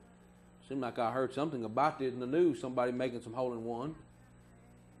 Seemed like I heard something about it in the news, somebody making some hole-in-one.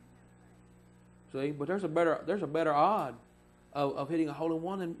 See, but there's a better odd of hitting a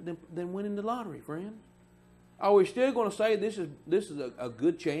hole-in-one than winning the lottery, friends. Are we still going to say this is a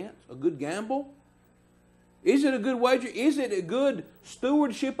good chance, a good gamble? Is it a good wager? Is it a good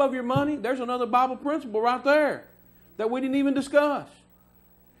stewardship of your money? There's another Bible principle right there that we didn't even discuss.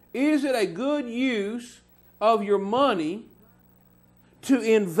 Is it a good use of your money to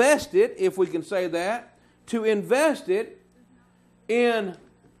invest it, if we can say that, to invest it in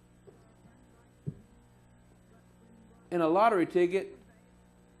a lottery ticket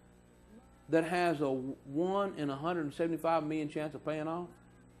that has a 1 in 175 million chance of paying off?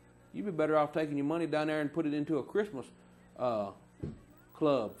 You'd be better off taking your money down there and put it into a Christmas club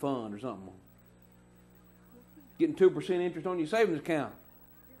fund or something. Getting 2% interest on your savings account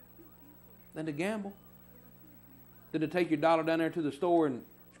than to gamble. Than to take your dollar down there to the store and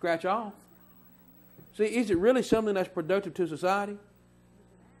scratch off. See, is it really something that's productive to society?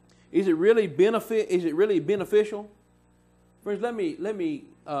 Is it really beneficial? Friends, let me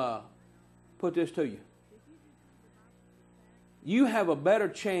put this to you. You have a better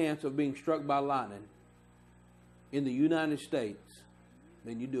chance of being struck by lightning in the United States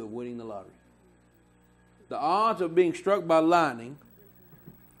than you do of winning the lottery. The odds of being struck by lightning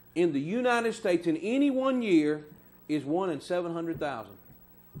in the United States in any one year is 1 in 700,000.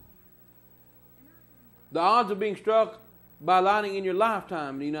 The odds of being struck by lightning in your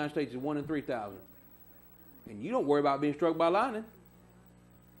lifetime in the United States is 1 in 3,000. And you don't worry about being struck by lightning.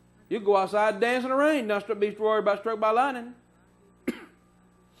 You go outside and dance in the rain, not be worried about struck by lightning.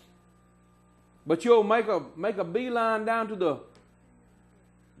 But you'll make a beeline down to the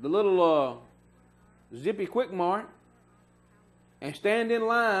little Zippy Quick Mart and stand in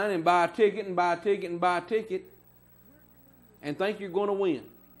line and buy a ticket and buy a ticket and buy a ticket and think you're going to win.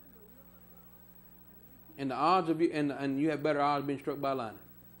 And the odds of you and you have better odds of being struck by lightning.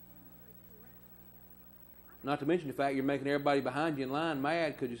 Not to mention the fact you're making everybody behind you in line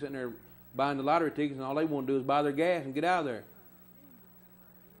mad because you're sitting there buying the lottery tickets and all they want to do is buy their gas and get out of there.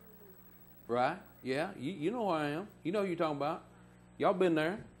 Right? Yeah, you know who I am. You know who you're talking about. Y'all been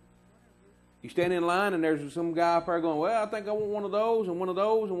there. You stand in line and there's some guy up there going, well, I think I want one of those and one of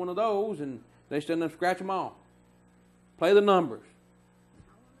those and one of those, and they stand there and scratch them off. Play the numbers.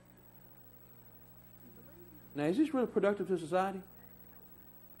 Now, is this really productive to society?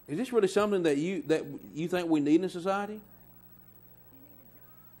 Is this really something that you think we need in society?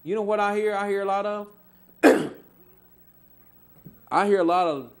 You know what I hear? I hear a lot of? I hear a lot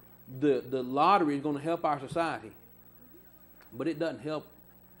of the lottery is going to help our society. But it doesn't help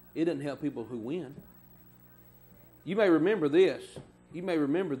people who win. You may remember this. You may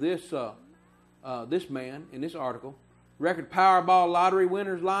remember this this man in this article. Record Powerball lottery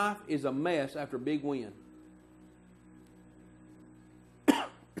winner's life is a mess after a big win.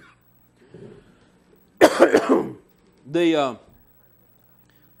 The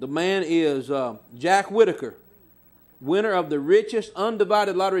man is Jack Whitaker, winner of the richest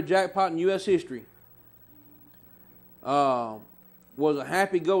undivided lottery jackpot in U.S. history. Was a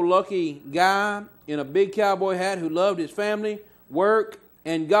happy-go-lucky guy in a big cowboy hat who loved his family, work,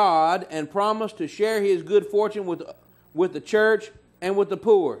 and God, and promised to share his good fortune with the church and with the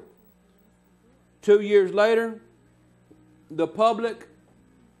poor. 2 years later, the public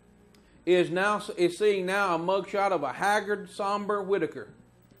is seeing now a mugshot of a haggard, somber Whitaker.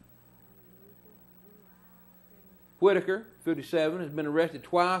 Whitaker, 57, has been arrested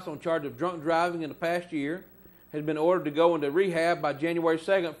twice on charge of drunk driving in the past year. Has been ordered to go into rehab by January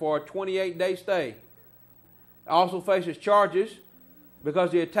 2nd for a 28-day stay. Also faces charges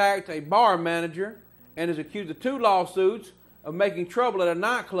because he attacked a bar manager and is accused of 2 lawsuits of making trouble at a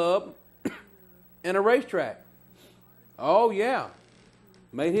nightclub and a racetrack. Oh, yeah.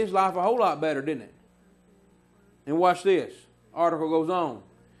 Made his life a whole lot better, didn't it? And watch this. Article goes on.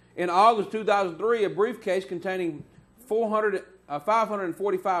 In August 2003, a briefcase containing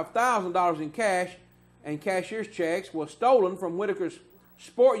 $545,000 in cash and cashier's checks was stolen from Whitaker's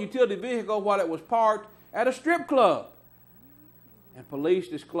sport utility vehicle while it was parked at a strip club. And police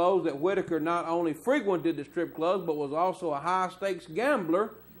disclosed that Whitaker not only frequented the strip clubs, but was also a high-stakes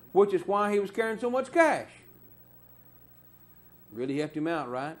gambler, which is why he was carrying so much cash. Really helped him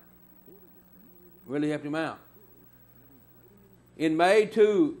out, right? Really helped him out. In May,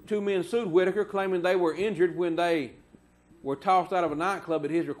 two men sued Whitaker, claiming they were injured when they were tossed out of a nightclub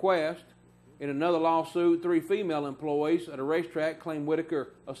at his request. In another lawsuit, 3 female employees at a racetrack claimed Whitaker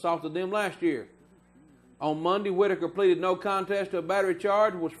assaulted them last year. On Monday, Whitaker pleaded no contest to a battery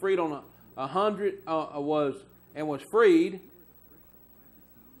charge, was freed on was freed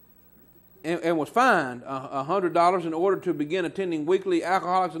and was fined $100 in order to begin attending weekly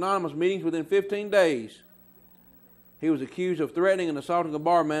Alcoholics Anonymous meetings within 15 days. He was accused of threatening and assaulting a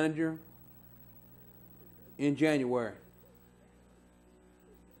bar manager in January.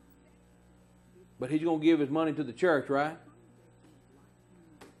 But he's going to give his money to the church, right?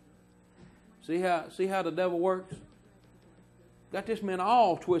 See how the devil works? Got this man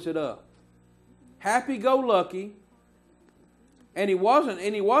all twisted up. Happy-go-lucky. And he wasn't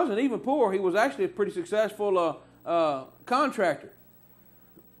even poor. He was actually a pretty successful contractor.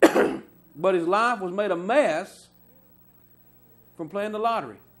 But his life was made a mess from playing the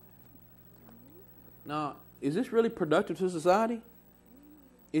lottery. Now, is this really productive to society?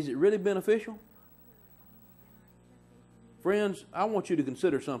 Is it really beneficial? Friends, I want you to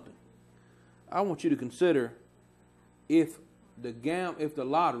consider something. I want you to consider if the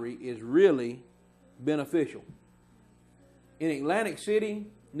lottery is really beneficial. In Atlantic City,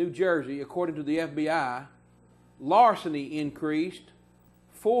 New Jersey, according to the FBI, larceny increased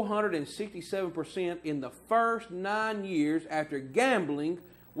 467% in the first 9 years after gambling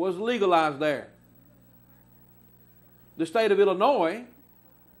was legalized there. The state of Illinois,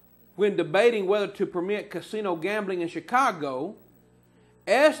 when debating whether to permit casino gambling in Chicago,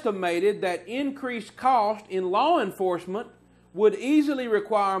 estimated that increased cost in law enforcement would easily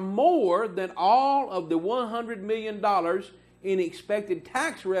require more than all of the $100 million in expected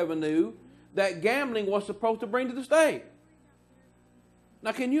tax revenue that gambling was supposed to bring to the state.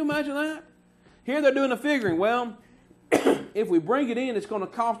 Now, can you imagine that? Here they're doing the figuring. Well, if we bring it in, it's going to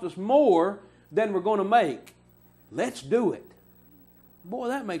cost us more than we're going to make. Let's do it. Boy,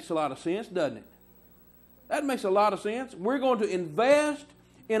 that makes a lot of sense, doesn't it? That makes a lot of sense. We're going to invest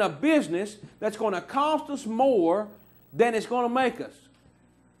in a business that's going to cost us more than it's going to make us.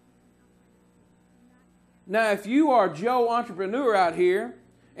 Now, if you are Joe entrepreneur out here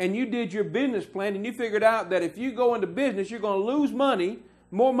and you did your business plan and you figured out that if you go into business, you're going to lose money,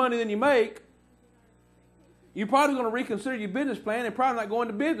 more money than you make, you're probably going to reconsider your business plan and probably not go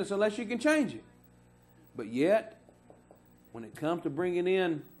into business unless you can change it. But yet, when it comes to bringing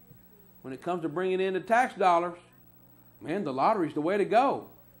in the tax dollars, man, the lottery's the way to go.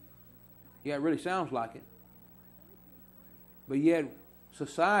 Yeah, it really sounds like it. But yet,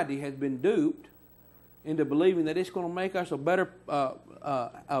 society has been duped into believing that it's going to make us a better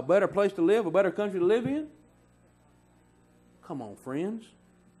place to live, a better country to live in. Come on, friends.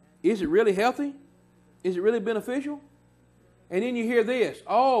 Is it really healthy? Is it really beneficial? And then you hear this.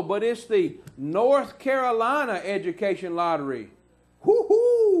 Oh, but it's the North Carolina Education Lottery.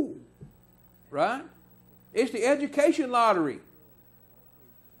 Whoo-hoo! Right? It's the education lottery.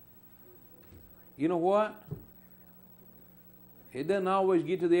 You know what? It doesn't always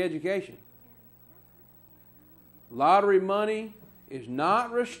get to the education. Lottery money is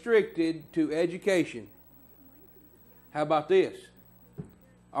not restricted to education. How about this?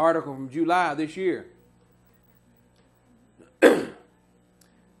 Article from July this year.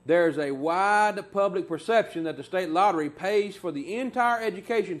 There's a wide public perception that the state lottery pays for the entire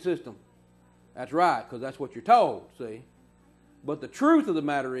education system. That's right, because that's what you're told, see? But the truth of the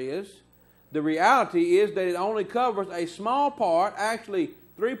matter is, the reality is that it only covers a small part, actually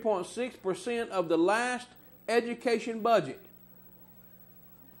 3.6% of the last education budget.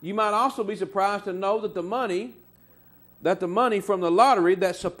 You might also be surprised to know that the money from the lottery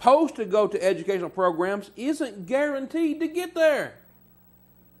that's supposed to go to educational programs isn't guaranteed to get there.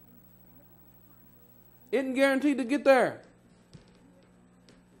 Isn't guaranteed to get there.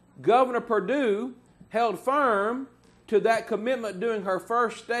 Governor Perdue held firm to that commitment during her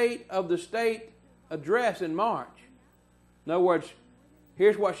first State of the State address in March. In other words,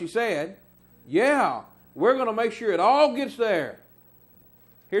 here's what she said. Yeah, we're going to make sure it all gets there.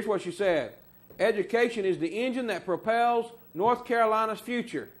 Here's what she said. Education is the engine that propels North Carolina's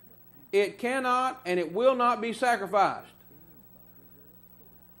future. It cannot and it will not be sacrificed.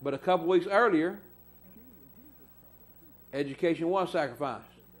 But a couple weeks earlier, education was sacrificed.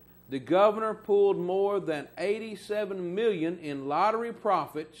 The governor pulled more than $87 million in lottery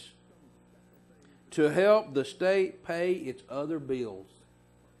profits to help the state pay its other bills.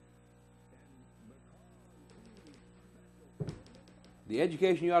 The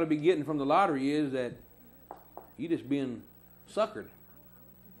education you ought to be getting from the lottery is that you're just being suckered.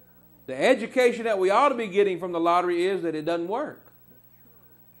 The education that we ought to be getting from the lottery is that it doesn't work.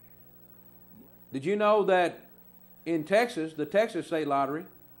 Did you know that in Texas, the Texas State Lottery,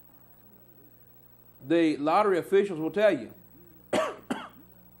 the lottery officials will tell you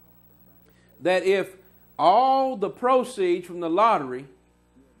that if all the proceeds from the lottery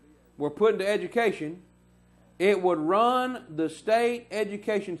were put into education, it would run the state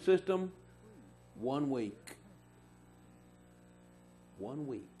education system 1 week. 1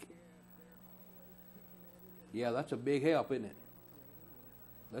 week. Yeah, that's a big help, isn't it?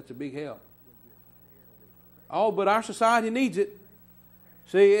 That's a big help. Oh, but our society needs it.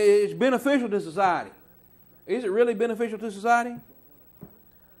 See, it's beneficial to society. Is it really beneficial to society?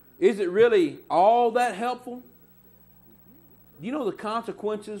 Is it really all that helpful? Do you know the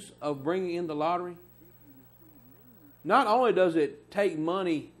consequences of bringing in the lottery? Not only does it take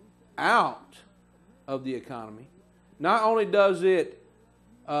money out of the economy, not only does it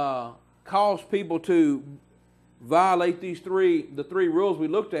cause people to violate the three rules we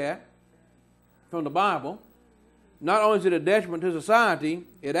looked at from the Bible, not only is it a detriment to society,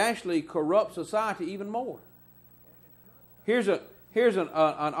 it actually corrupts society even more. Here's an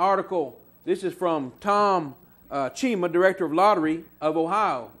article. This is from Tom Chima, Director of Lottery of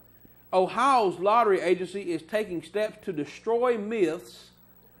Ohio. Ohio's lottery agency is taking steps to destroy myths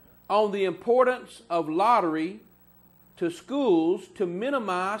on the importance of lottery to schools to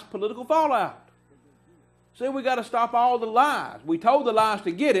minimize political fallout. See, we got to stop all the lies. We told the lies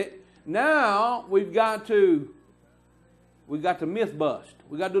to get it. Now we've got to myth bust.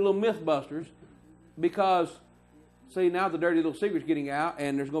 We got to do little myth busters because, see, now the dirty little secret's getting out,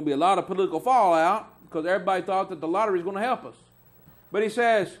 and there's going to be a lot of political fallout because everybody thought that the lottery is going to help us. But he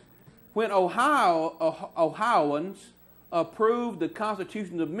says, when Ohioans approved the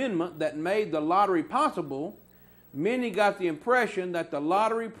Constitution's amendment that made the lottery possible, many got the impression that the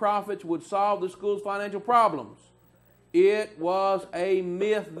lottery profits would solve the school's financial problems. It was a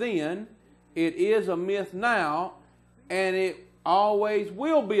myth then, it is a myth now, and it always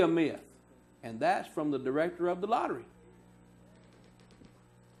will be a myth. And that's from the director of the lottery.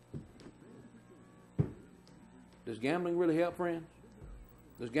 Does gambling really help, friends?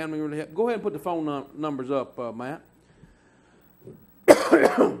 Does gambling really help? Go ahead and put the phone numbers up, Matt.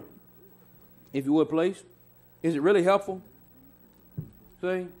 If you would, please. Is it really helpful?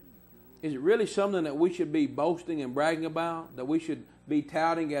 See? Is it really something that we should be boasting and bragging about? That we should be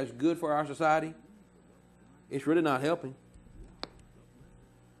touting as good for our society? It's really not helping.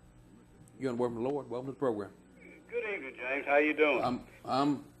 You're on the Word from the Lord. Welcome to the program. Good evening, James. How you doing?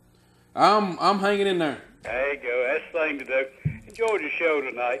 I'm hanging in there. There you go. That's the thing to do. Enjoyed your show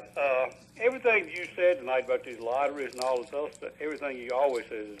tonight. Everything you said tonight about these lotteries and all this other stuff, everything you always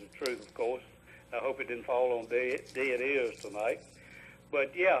say is the truth, of course. I hope it didn't fall on dead ears tonight.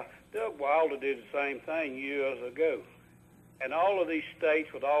 But yeah, Doug Wilder did the same thing years ago. And all of these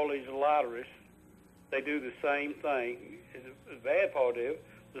states with all these lotteries, they do the same thing. The bad part is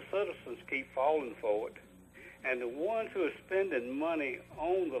the citizens keep falling for it. And the ones who are spending money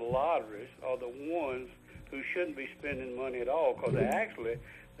on the lotteries are the ones who shouldn't be spending money at all because they're actually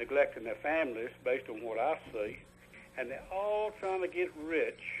neglecting their families based on what I see. And they're all trying to get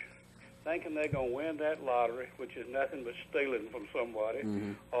rich, thinking they're going to win that lottery, which is nothing but stealing from somebody,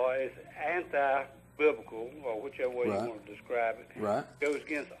 or it's anti-biblical, or whichever way you want to describe it. Right. It goes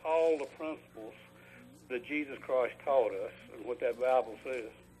against all the principles that Jesus Christ taught us and what that Bible says.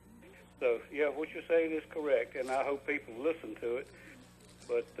 So, yeah, what you're saying is correct, and I hope people listen to it.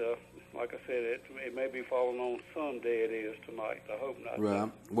 But like I said, it may be falling on some dead ears tonight. I hope not.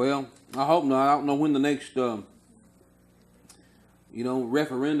 Right. Well, I hope not. I don't know when the next,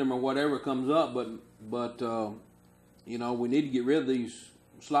 referendum or whatever comes up, but we need to get rid of these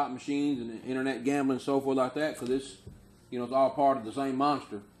slot machines and internet gambling and so forth like that because it's all part of the same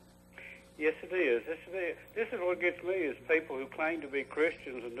monster. Yes, it is. This is what gets me is people who claim to be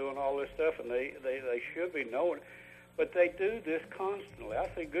Christians and doing all this stuff, and they should be knowing it. But they do this constantly. I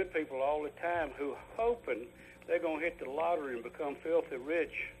see good people all the time who hoping they're going to hit the lottery and become filthy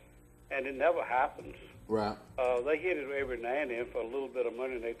rich, and it never happens. Right. They hit it every now and then for a little bit of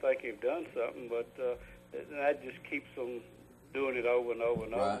money, and they think they've done something, but that just keeps them doing it over and over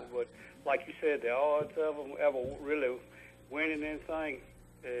and over. But like you said, the odds of them ever really winning anything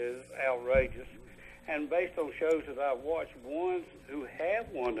is outrageous. And based on shows that I've watched, ones who have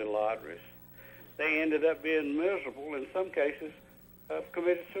won the lotteries, they ended up being miserable. In some cases,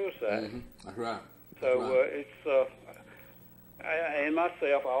 committed suicide. Mm-hmm. That's right. So it's and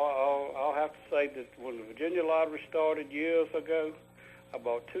myself, I'll have to say that when the Virginia lottery started years ago, I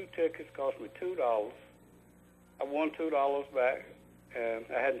bought 2 tickets, cost me $2. I won $2 back, and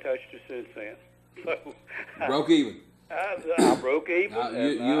I hadn't touched it since then. So broke even. I broke even,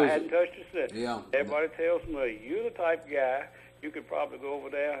 I hadn't touched it since. Yeah. Everybody tells me, you're the type of guy, you could probably go over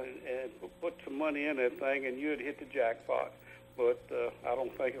there and put some money in that thing, and you'd hit the jackpot. But I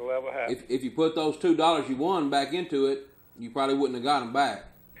don't think it'll ever happen. If you put those $2 you won back into it, you probably wouldn't have got them back.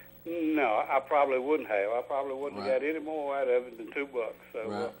 No, I probably wouldn't have. I probably wouldn't have got any more out of it than $2.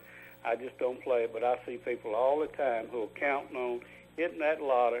 So I just don't play it, but I see people all the time who are counting on hitting that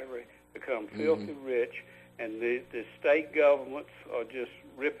lottery, become filthy rich, and the state governments are just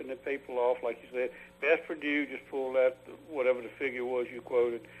ripping the people off, like you said. Best Purdue just pulled out whatever the figure was you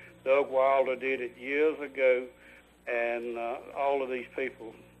quoted. Doug Wilder did it years ago, and all of these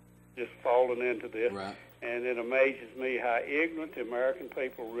people just falling into this. Right. And it amazes me how ignorant the American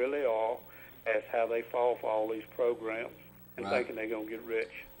people really are as how they fall for all these programs and thinking they're going to get rich.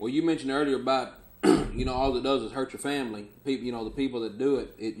 Well, you mentioned earlier about, all it does is hurt your family. People, the people that do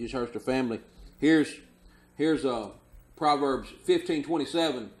it, it just hurts their family. Here's Proverbs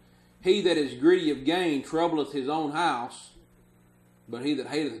 15:27. He that is greedy of gain troubleth his own house, but he that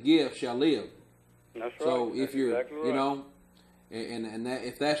hateth gift shall live. That's right. So That's if you're, exactly right. and that,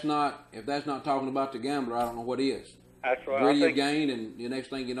 if that's not talking about the gambler, I don't know what is. That's right. Greedy of gain, and the next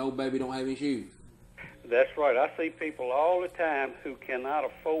thing you know, baby don't have any shoes. That's right. I see people all the time who cannot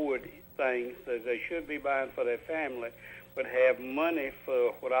afford things that they should be buying for their family, but have money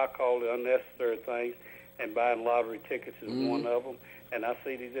for what I call the unnecessary things, and buying lottery tickets is one of them. And I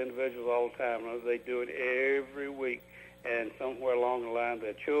see these individuals all the time. They do it every week, and somewhere along the line,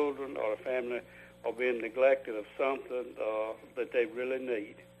 their children or the family are being neglected of something that they really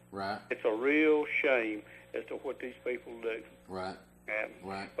need. Right. It's a real shame as to what these people do. Right.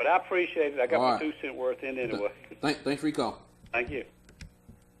 Right. But I appreciate it. I got All my right. 2 cents worth in anyway. Thanks for your call. Thank you.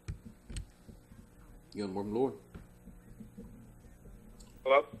 You on the word from the Lord?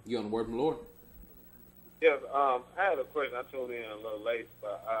 Hello? You on the word from the Lord? Yes, I had a question. I tuned in a little late,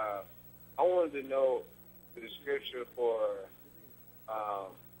 but I wanted to know the scripture for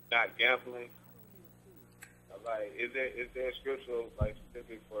not gambling. Like, is there a scripture like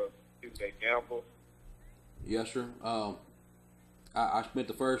specific for people that gamble? Yes, sir. I spent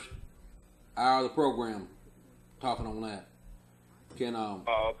the first hour of the program talking on that. Can Oh,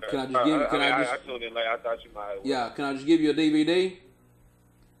 okay. can I just give you? I tuned in late. I thought you might. Yeah. Can I just give you a DVD?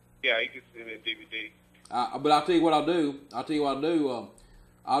 Yeah, you can send me a DVD. But I'll tell you what I'll do.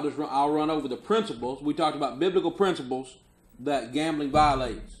 I'll run over the principles. We talked about biblical principles that gambling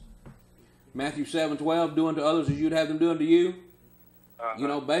violates. Matthew 7:12, do unto others as you'd have them do unto you.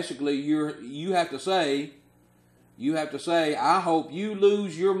 Basically, you have to say, I hope you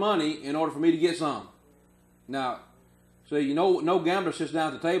lose your money in order for me to get some. Now, no gambler sits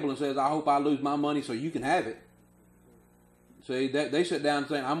down at the table and says, I hope I lose my money so you can have it. See, they sit down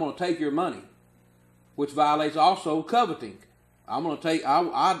saying, I'm going to take your money, which violates also coveting. I'm going to take,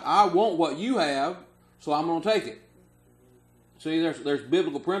 I want what you have, so I'm going to take it. See, there's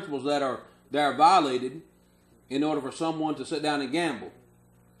biblical principles that are violated in order for someone to sit down and gamble.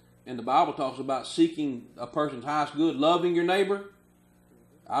 And the Bible talks about seeking a person's highest good, loving your neighbor.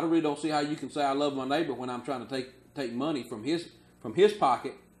 I really don't see how you can say I love my neighbor when I'm trying to take money from his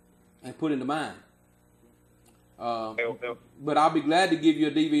pocket and put into mine. But I'll be glad to give you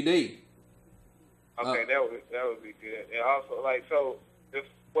a DVD. Okay, that would be good. And also,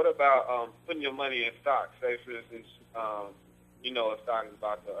 what about putting your money in stocks? Say, for instance, a stock is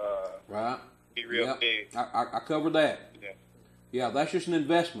about to be real big. I covered that. Yeah. Yeah, that's just an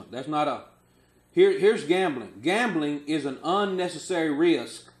investment. That's not a... Here's gambling. Gambling is an unnecessary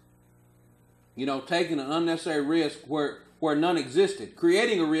risk. Taking an unnecessary risk where none existed.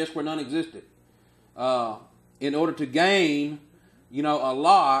 Creating a risk where none existed. In order to gain, a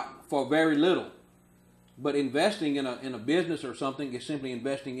lot for very little. But investing in a business or something is simply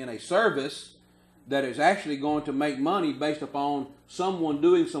investing in a service that is actually going to make money based upon someone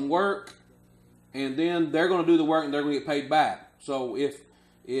doing some work, and then they're going to do the work and they're going to get paid back. So if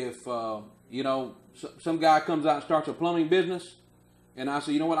some guy comes out and starts a plumbing business, and I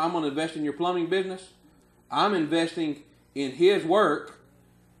say, you know what, I'm going to invest in your plumbing business. I'm investing in his work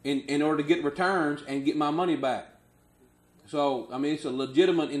in order to get returns and get my money back. So, it's a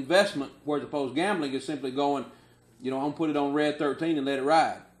legitimate investment, whereas opposed gambling is simply going, I'm going to put it on red 13 and let it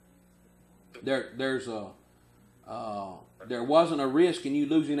ride. There wasn't a risk in you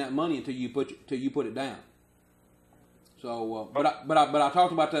losing that money until you put it down. So, but I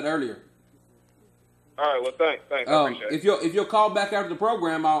talked about that earlier. All right. Well, thanks. I appreciate it. If you'll call back after the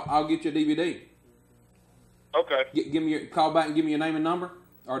program, I'll get you a DVD. Okay. Give me call back and give me your name and number,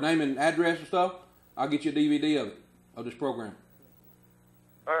 or name and address and stuff. I'll get you a DVD of this program.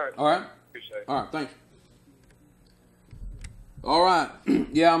 All right. All right. Appreciate it. All right. Thanks. All right.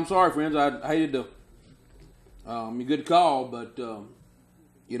 Yeah, I'm sorry, friends. I hated to. You good call, but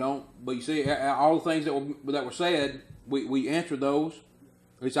but you see, all the things that were said, we answered those.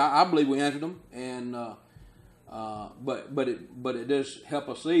 At least I believe we answered them, and but it does help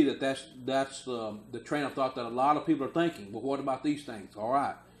us see that that's the train of thought that a lot of people are thinking. Well, what about these things? All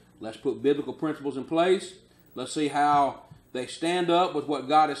right. Let's put biblical principles in place. Let's see how they stand up with what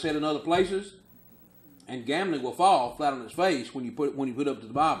God has said in other places. And gambling will fall flat on its face when you put it up to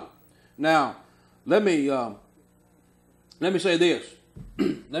the Bible. Now, let me say this.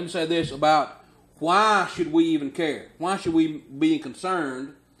 Let me say this about why should we even care? Why should we be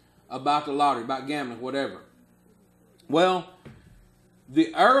concerned about the lottery, about gambling, whatever? Well,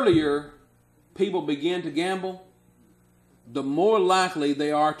 the earlier people begin to gamble, the more likely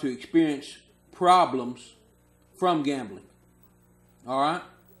they are to experience problems from gambling. All right?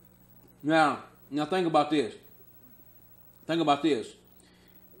 Now think about this. Think about this.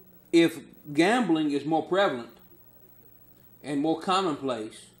 If gambling is more prevalent and more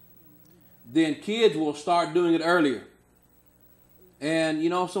commonplace, then kids will start doing it earlier. And,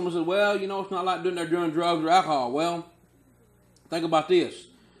 someone says, well, it's not like doing drugs or alcohol. Well, think about this.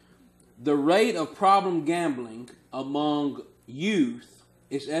 The rate of problem gambling among youth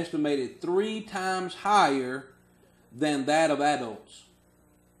is estimated 3 times higher than that of adults.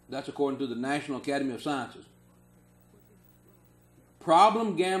 That's according to the National Academy of Sciences.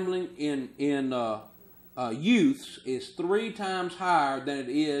 Problem gambling in youths is 3 times higher than it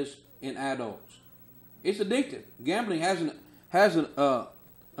is in adults. It's addictive. Gambling has an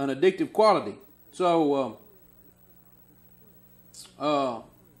addictive quality. So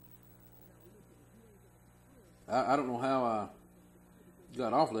I don't know how I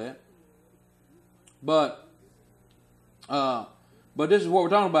got off that, but this is what we're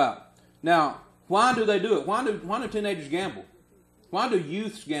talking about. Now, why do they do it? Why do teenagers gamble? Why do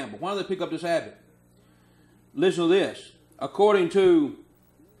youths gamble? Why do they pick up this habit? Listen to this. According to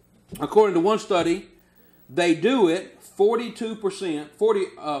one study, they do it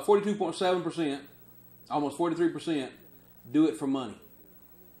 42.7%, almost 43%, do it for money.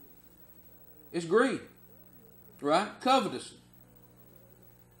 It's greed, right? Covetous.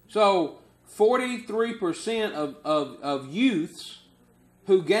 So 43% of youths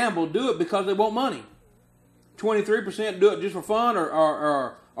who gamble do it because they want money. 23% do it just for fun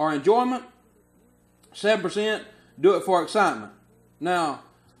or enjoyment. 7% do it for excitement. Now,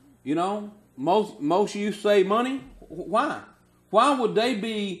 most youth save money. Why? Why would they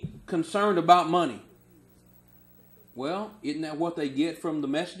be concerned about money? Well, isn't that what they get from the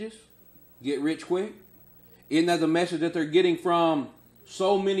messages? Get rich quick? Isn't that the message that they're getting from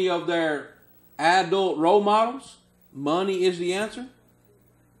so many of their adult role models? Money is the answer.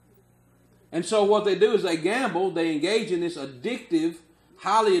 And so what they do is they gamble, they engage in this addictive,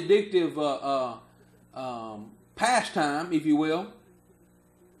 highly addictive pastime, if you will,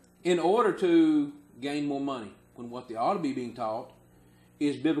 in order to gain more money. When what they ought to be being taught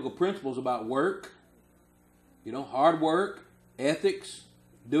is biblical principles about work, hard work, ethics,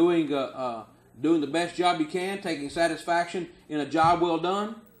 doing the best job you can, taking satisfaction in a job well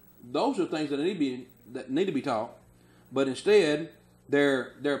done. Those are things that need to be taught. But instead,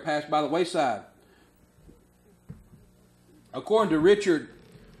 they're passed by the wayside. According to Richardson,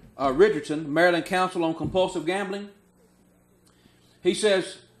 Maryland Council on Compulsive Gambling, he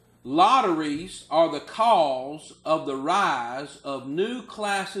says, lotteries are the cause of the rise of new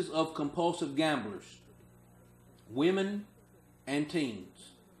classes of compulsive gamblers, women and teens.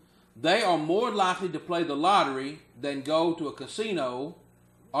 They are more likely to play the lottery than go to a casino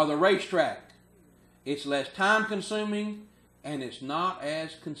or the racetrack. It's less time consuming and it's not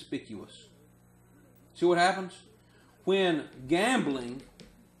as conspicuous. See what happens? When gambling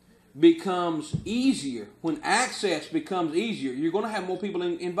becomes easier, when access becomes easier, you're going to have more people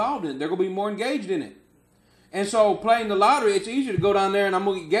involved in it. They're going to be more engaged in it. And so playing the lottery, it's easier to go down there and I'm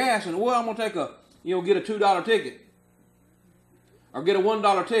going to get gas and, I'm going to take get a $2 ticket or get a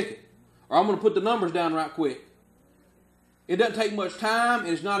 $1 ticket or I'm going to put the numbers down right quick. It doesn't take much time and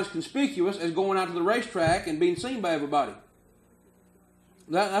it's not as conspicuous as going out to the racetrack and being seen by everybody.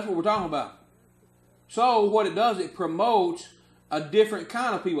 That's what we're talking about. So what it does, it promotes a different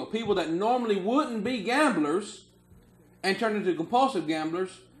kind of people. People that normally wouldn't be gamblers and turn into compulsive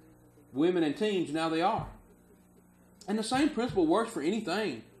gamblers, women and teens, now they are. And the same principle works for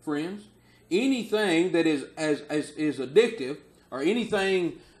anything, friends. Anything that is addictive or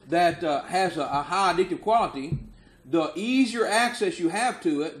anything that has a high addictive quality, the easier access you have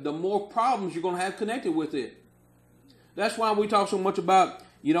to it, the more problems you're going to have connected with it. That's why we talk so much about,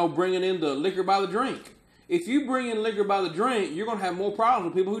 bringing in the liquor by the drink. If you bring in liquor by the drink, you're going to have more problems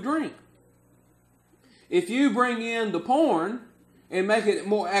with people who drink. If you bring in the porn and make it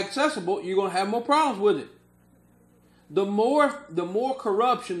more accessible, you're going to have more problems with it. The more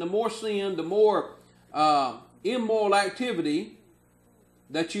corruption, the more sin, the more immoral activity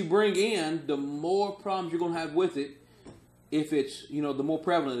that you bring in, the more problems you're going to have with it. if it's, the more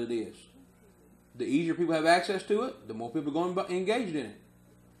prevalent it is. The easier people have access to it, the more people are going to be engaged in it.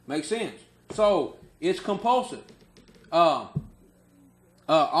 Makes sense. So it's compulsive.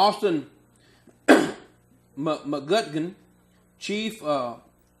 Austin McGutgan, chief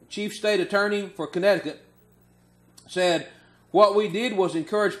state attorney for Connecticut, said, "What we did was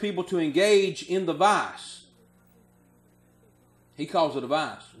encourage people to engage in the vice." He calls it a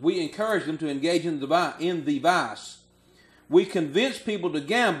vice. We encouraged them to engage in the vice. We convinced people to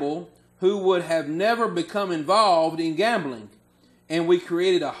gamble who would have never become involved in gambling. And we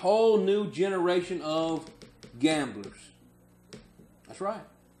created a whole new generation of gamblers. That's right.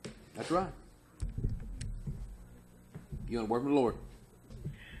 That's right. You want to work with the Lord?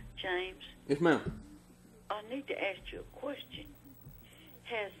 James? Yes, ma'am. I need to ask you a question.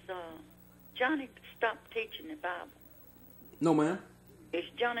 Has Johnny stopped teaching the Bible? No, ma'am. Is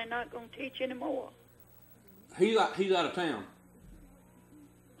Johnny not going to teach anymore? He's out of town.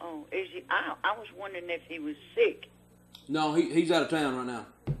 Oh, is he? I was wondering if he was sick. No, he's out of town right now.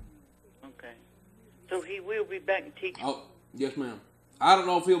 Okay, so he will be back and teaching. Oh, yes, ma'am. I don't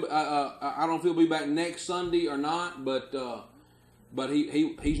know if he'll be back next Sunday or not, but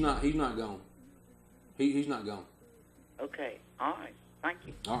he's not gone. He's not gone. Okay, all right. Thank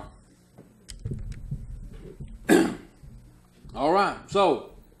you. All right. All right.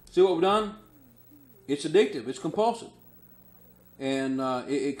 So, see what we've done? It's addictive. It's compulsive, and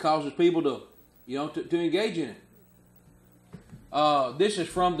it causes people to engage in it. This is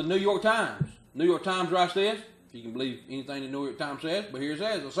from the New York Times. New York Times writes this, if you can believe anything the New York Times says, but here it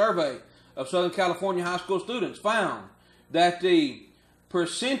says, a survey of Southern California high school students found that the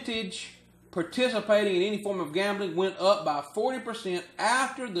percentage participating in any form of gambling went up by 40%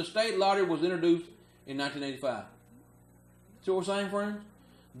 after the state lottery was introduced in 1985. See what we're saying, friends?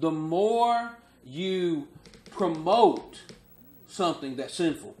 The more you promote something that's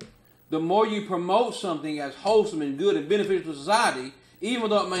sinful, the more you promote something as wholesome and good and beneficial to society, even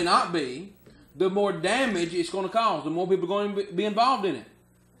though it may not be, the more damage it's going to cause, the more people are going to be involved in it.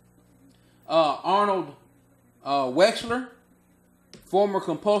 Arnold Wexler, former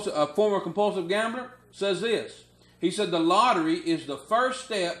compulsive gambler, says this. He said the lottery is the first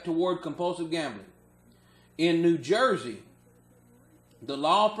step toward compulsive gambling. In New Jersey, the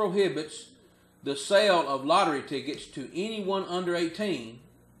law prohibits the sale of lottery tickets to anyone under 18,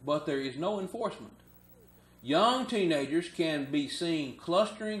 but there is no enforcement. Young teenagers can be seen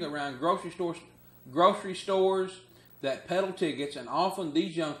clustering around grocery stores that peddle tickets, and often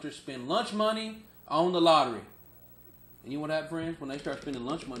these youngsters spend lunch money on the lottery. And you know what happens, friends? When they start spending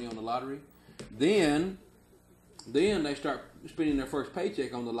lunch money on the lottery, then they start spending their first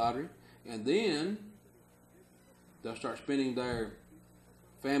paycheck on the lottery, and then they'll start spending their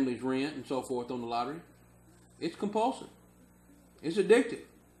family's rent and so forth on the lottery. It's compulsive. It's addictive.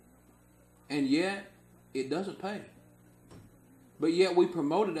 And yet, it doesn't pay. But yet we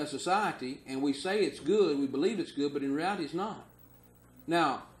promote it as society, and we say it's good, we believe it's good, but in reality it's not.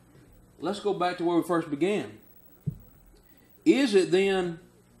 Now, let's go back to where we first began. Is it then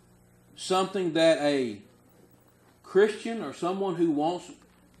something that a Christian or someone who wants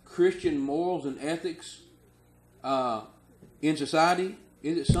Christian morals and ethics in society,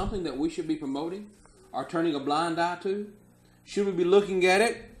 is it something that we should be promoting or turning a blind eye to? Should we be looking at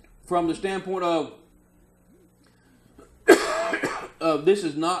it from the standpoint of this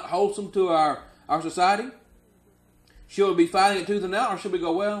is not wholesome to our society? Should we be fighting it tooth and nail, or should we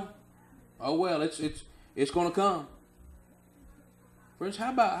go, it's going to come? Friends,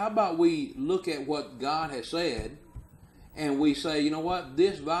 how about we look at what God has said and we say, you know what,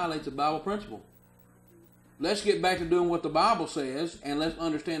 this violates a Bible principle. Let's get back to doing what the Bible says, and let's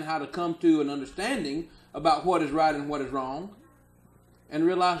understand how to come to an understanding about what is right and what is wrong, and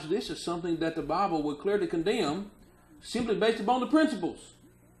realize this is something that the Bible would clearly condemn simply based upon the principles.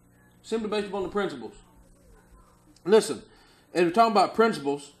 Simply based upon the principles. Listen, as we're talking about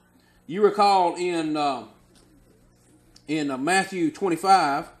principles, you recall in Matthew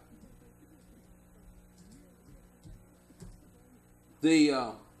 25, sorry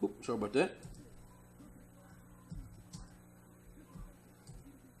about that.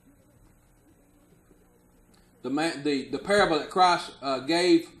 The parable that Christ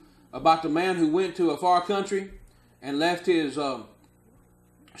gave about the man who went to a far country and left his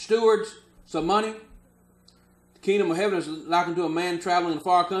stewards some money. The kingdom of heaven is like unto a man traveling in a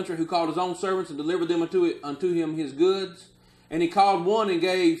far country, who called his own servants and delivered them unto him his goods. And he called one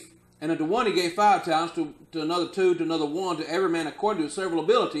and unto one he gave 5 talents, to another 2, to another 1, to every man according to his several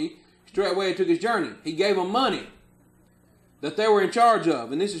ability. Straightway he took his journey. He gave them money that they were in charge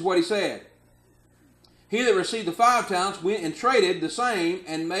of. And this is what he said. He that received the 5 talents went and traded the same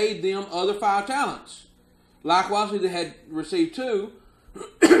and made them other 5 talents. Likewise, he that had received 2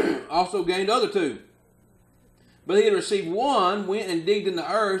 also gained other 2. But he that received 1 went and digged in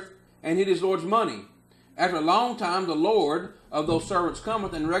the earth and hid his Lord's money. After a long time, the Lord of those servants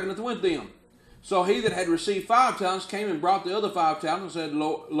cometh and reckoneth with them. So he that had received 5 talents came and brought the other 5 talents and said,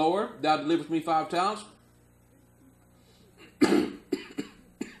 Lord, thou deliverest me 5 talents.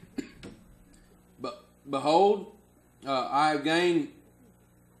 But behold, I have gained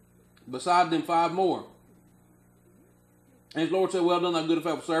beside them 5 more. And his Lord said, well done, thou good and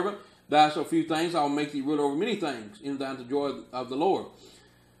faithful servant. Thou hast so few things, I will make thee ruler over many things. Enter thou into the joy of the Lord.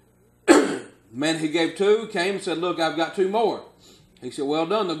 Man who gave 2 came and said, look, I've got 2 more. He said, well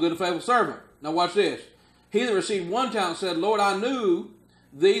done, thou good and faithful servant. Now watch this. He that received 1 talent said, Lord, I knew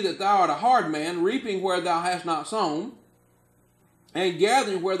thee that thou art a hard man, reaping where thou hast not sown, and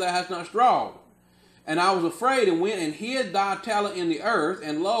gathering where thou hast not strawed. And I was afraid, and went and hid thy talent in the earth,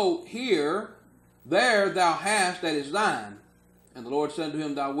 and lo, there thou hast that is thine. And the Lord said to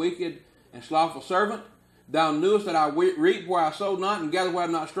him, thou wicked and slothful servant, thou knewest that I reap where I sowed not, and gathered where I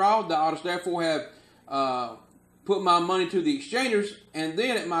have not strawed. Thou oughtest therefore have put my money to the exchangers, and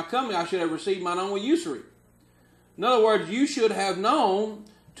then at my coming I should have received mine own with usury. In other words, you should have known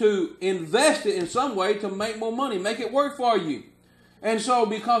to invest it in some way to make more money, make it work for you. And so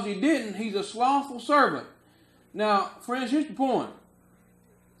because he didn't, he's a slothful servant. Now, friends, here's the point.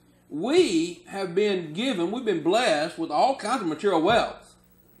 We have been given, we've been blessed with all kinds of material wealth.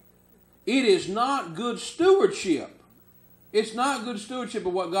 It is not good stewardship. It's not good stewardship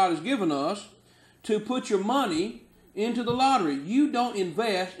of what God has given us to put your money into the lottery. You don't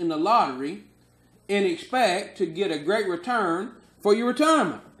invest in the lottery and expect to get a great return for your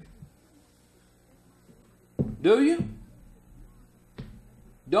retirement. Do you?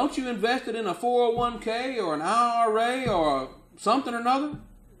 Don't you invest it in a 401k or an IRA or something or another?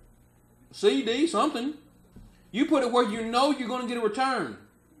 CD, something. You put it where you know you're going to get a return.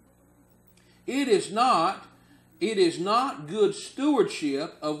 It is not good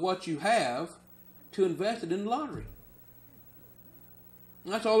stewardship of what you have to invest it in the lottery.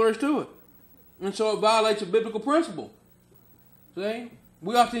 That's all there is to it. And so it violates a biblical principle. See?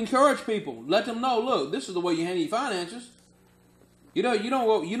 We have to encourage people. Let them know, look, this is the way you handle your finances. You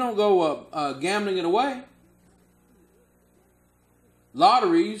don't go gambling it away.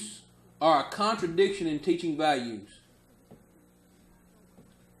 Lotteries are a contradiction in teaching values.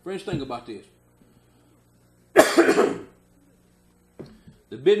 Friends, think about this.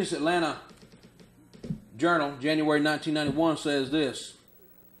 The Business Atlanta Journal, January 1991, says this.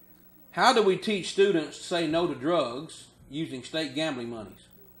 How do we teach students to say no to drugs using state gambling monies?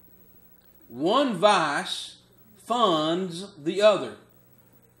 One vice funds the other.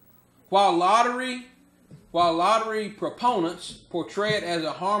 While lottery proponents portray it as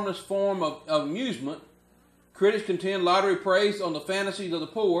a harmless form of amusement, critics contend lottery preys on the fantasies of the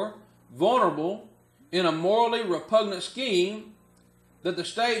poor, vulnerable, in a morally repugnant scheme that the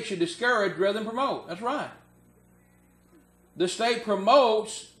state should discourage rather than promote. That's right. The state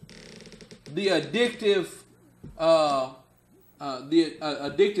promotes the addictive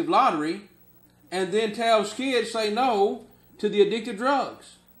lottery, and then tells kids say no to the addictive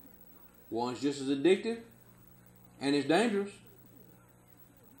drugs. One's just as addictive, and it's dangerous.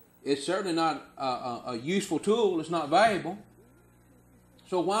 It's certainly not a useful tool. It's not valuable.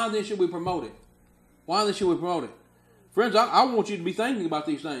 So why then should we promote it? Why then should we promote it? Friends, I want you to be thinking about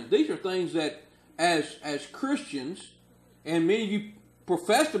these things. These are things that as Christians, and many of you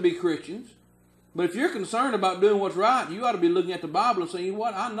profess to be Christians, but if you're concerned about doing what's right, you ought to be looking at the Bible and saying, you know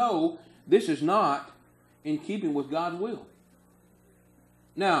what, I know this is not in keeping with God's will.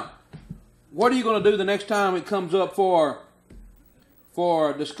 Now, what are you going to do the next time it comes up for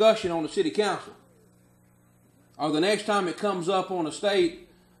discussion on the city council? Or the next time it comes up on a state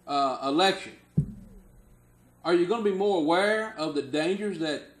election? Are you going to be more aware of the dangers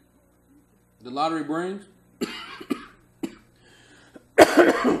that the lottery brings?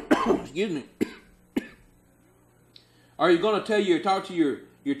 Excuse me. Are you going to talk to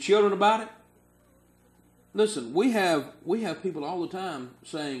your children about it? Listen, we have people all the time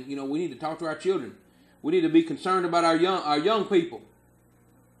saying, we need to talk to our children. We need to be concerned about our young people.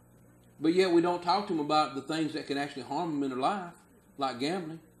 But yet we don't talk to them about the things that can actually harm them in their life, like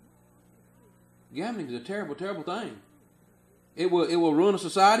gambling. Gambling is a terrible, terrible thing. It will ruin a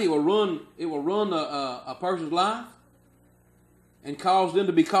society. It will ruin a person's life, and cause them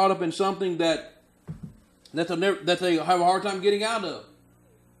to be caught up in something that they have a hard time getting out of.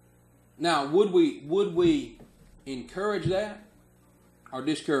 Now, would we encourage that or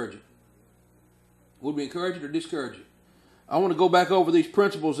discourage it? Would we encourage it or discourage it? I want to go back over these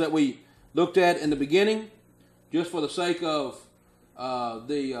principles that we looked at in the beginning, just for the sake of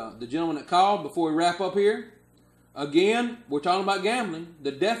the gentleman that called before we wrap up here. Again, we're talking about gambling.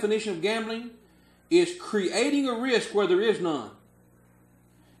 The definition of gambling is creating a risk where there is none.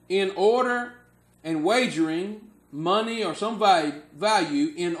 In order and wagering money or some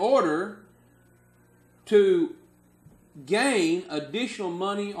value in order to gain additional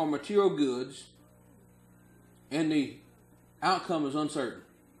money or material goods, and the outcome is uncertain.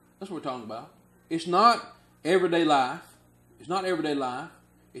 That's what we're talking about. It's not everyday life. It's not everyday life.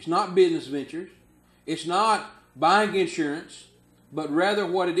 It's not business ventures. It's not buying insurance. But rather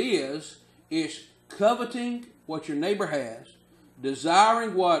what it is coveting what your neighbor has,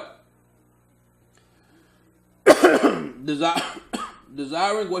 desiring what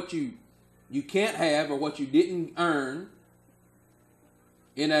desiring what you can't have or what you didn't earn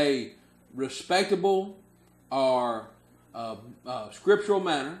in a respectable or scriptural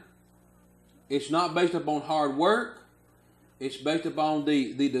manner. It's not based upon hard work. It's based upon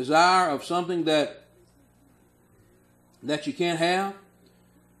the desire of something that you can't have.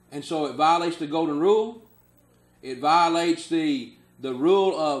 And so it violates the golden rule. It violates the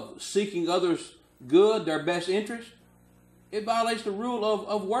rule of seeking others' good, their best interest. It violates the rule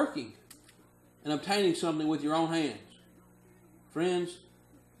of working and obtaining something with your own hands. Friends,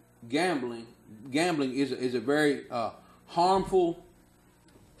 gambling is a very harmful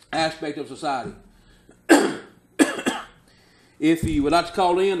aspect of society. If you would like to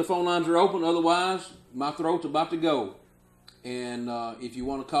call in, the phone lines are open. Otherwise, my throat's about to go. And if you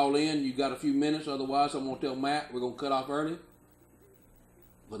want to call in, you got a few minutes. Otherwise, I'm going to tell Matt we're going to cut off early.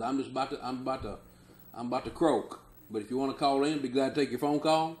 But I'm about to croak. But if you want to call in, be glad to take your phone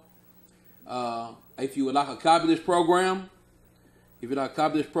call. If you would like a copy of this program,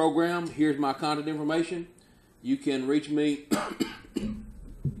 here's my contact information. You can reach me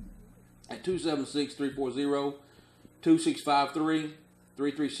at 276-340-2653,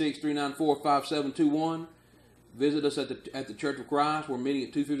 336-394-5721. Visit us at the Church of Christ. We're meeting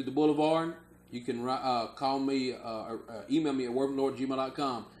at 250 The Boulevard. You can call me or email me at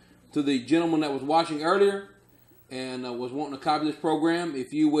workmanlord@gmail.com. To the gentleman that was watching earlier and was wanting a copy of this program,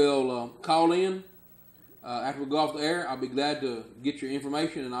 if you will call in after we go off the air, I'll be glad to get your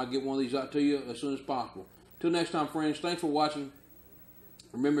information and I'll get one of these out to you as soon as possible. Till next time, friends, thanks for watching.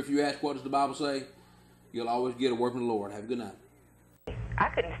 Remember, if you ask what does the Bible say, you'll always get a word from the Lord. Have a good night. I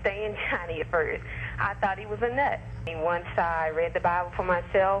couldn't stand Johnny at first. I thought he was a nut. Once I read the Bible for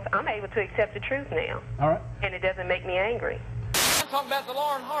myself, I'm able to accept the truth now. All right. And it doesn't make me angry. I'm talking about the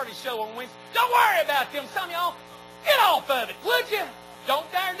Lauren Hardy show on Wednesday. Don't worry about them. Some of y'all, get off of it, would you?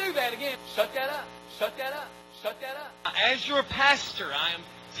 Don't dare do that again. Shut that up. Shut that up. Shut that up. As your pastor, I am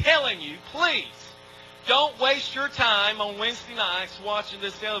telling you, please, don't waste your time on Wednesday nights watching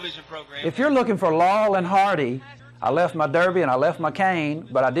this television program. If you're looking for Laurel and Hardy, I left my derby and I left my cane,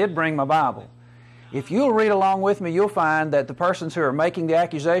 but I did bring my Bible. If you'll read along with me, you'll find that the persons who are making the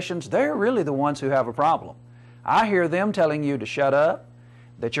accusations, they're really the ones who have a problem. I hear them telling you to shut up,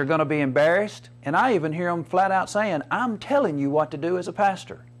 that you're going to be embarrassed, and I even hear them flat out saying, I'm telling you what to do as a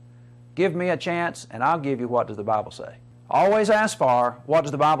pastor. Give me a chance, and I'll give you what does the Bible say. Always ask for, what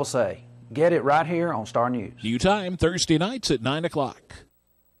does the Bible say? Get it right here on Star News. New time, Thursday nights at 9 o'clock.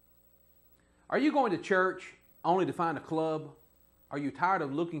 Are you going to church only to find a club? Are you tired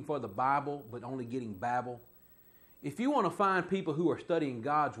of looking for the Bible but only getting babble? If you want to find people who are studying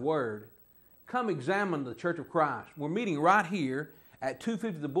God's Word, come examine the Church of Christ. We're meeting right here at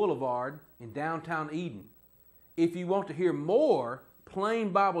 250 The Boulevard in downtown Eden. If you want to hear more plain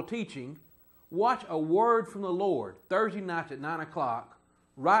Bible teaching, watch A Word from the Lord Thursday nights at 9 o'clock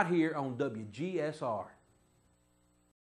right here on WGSR.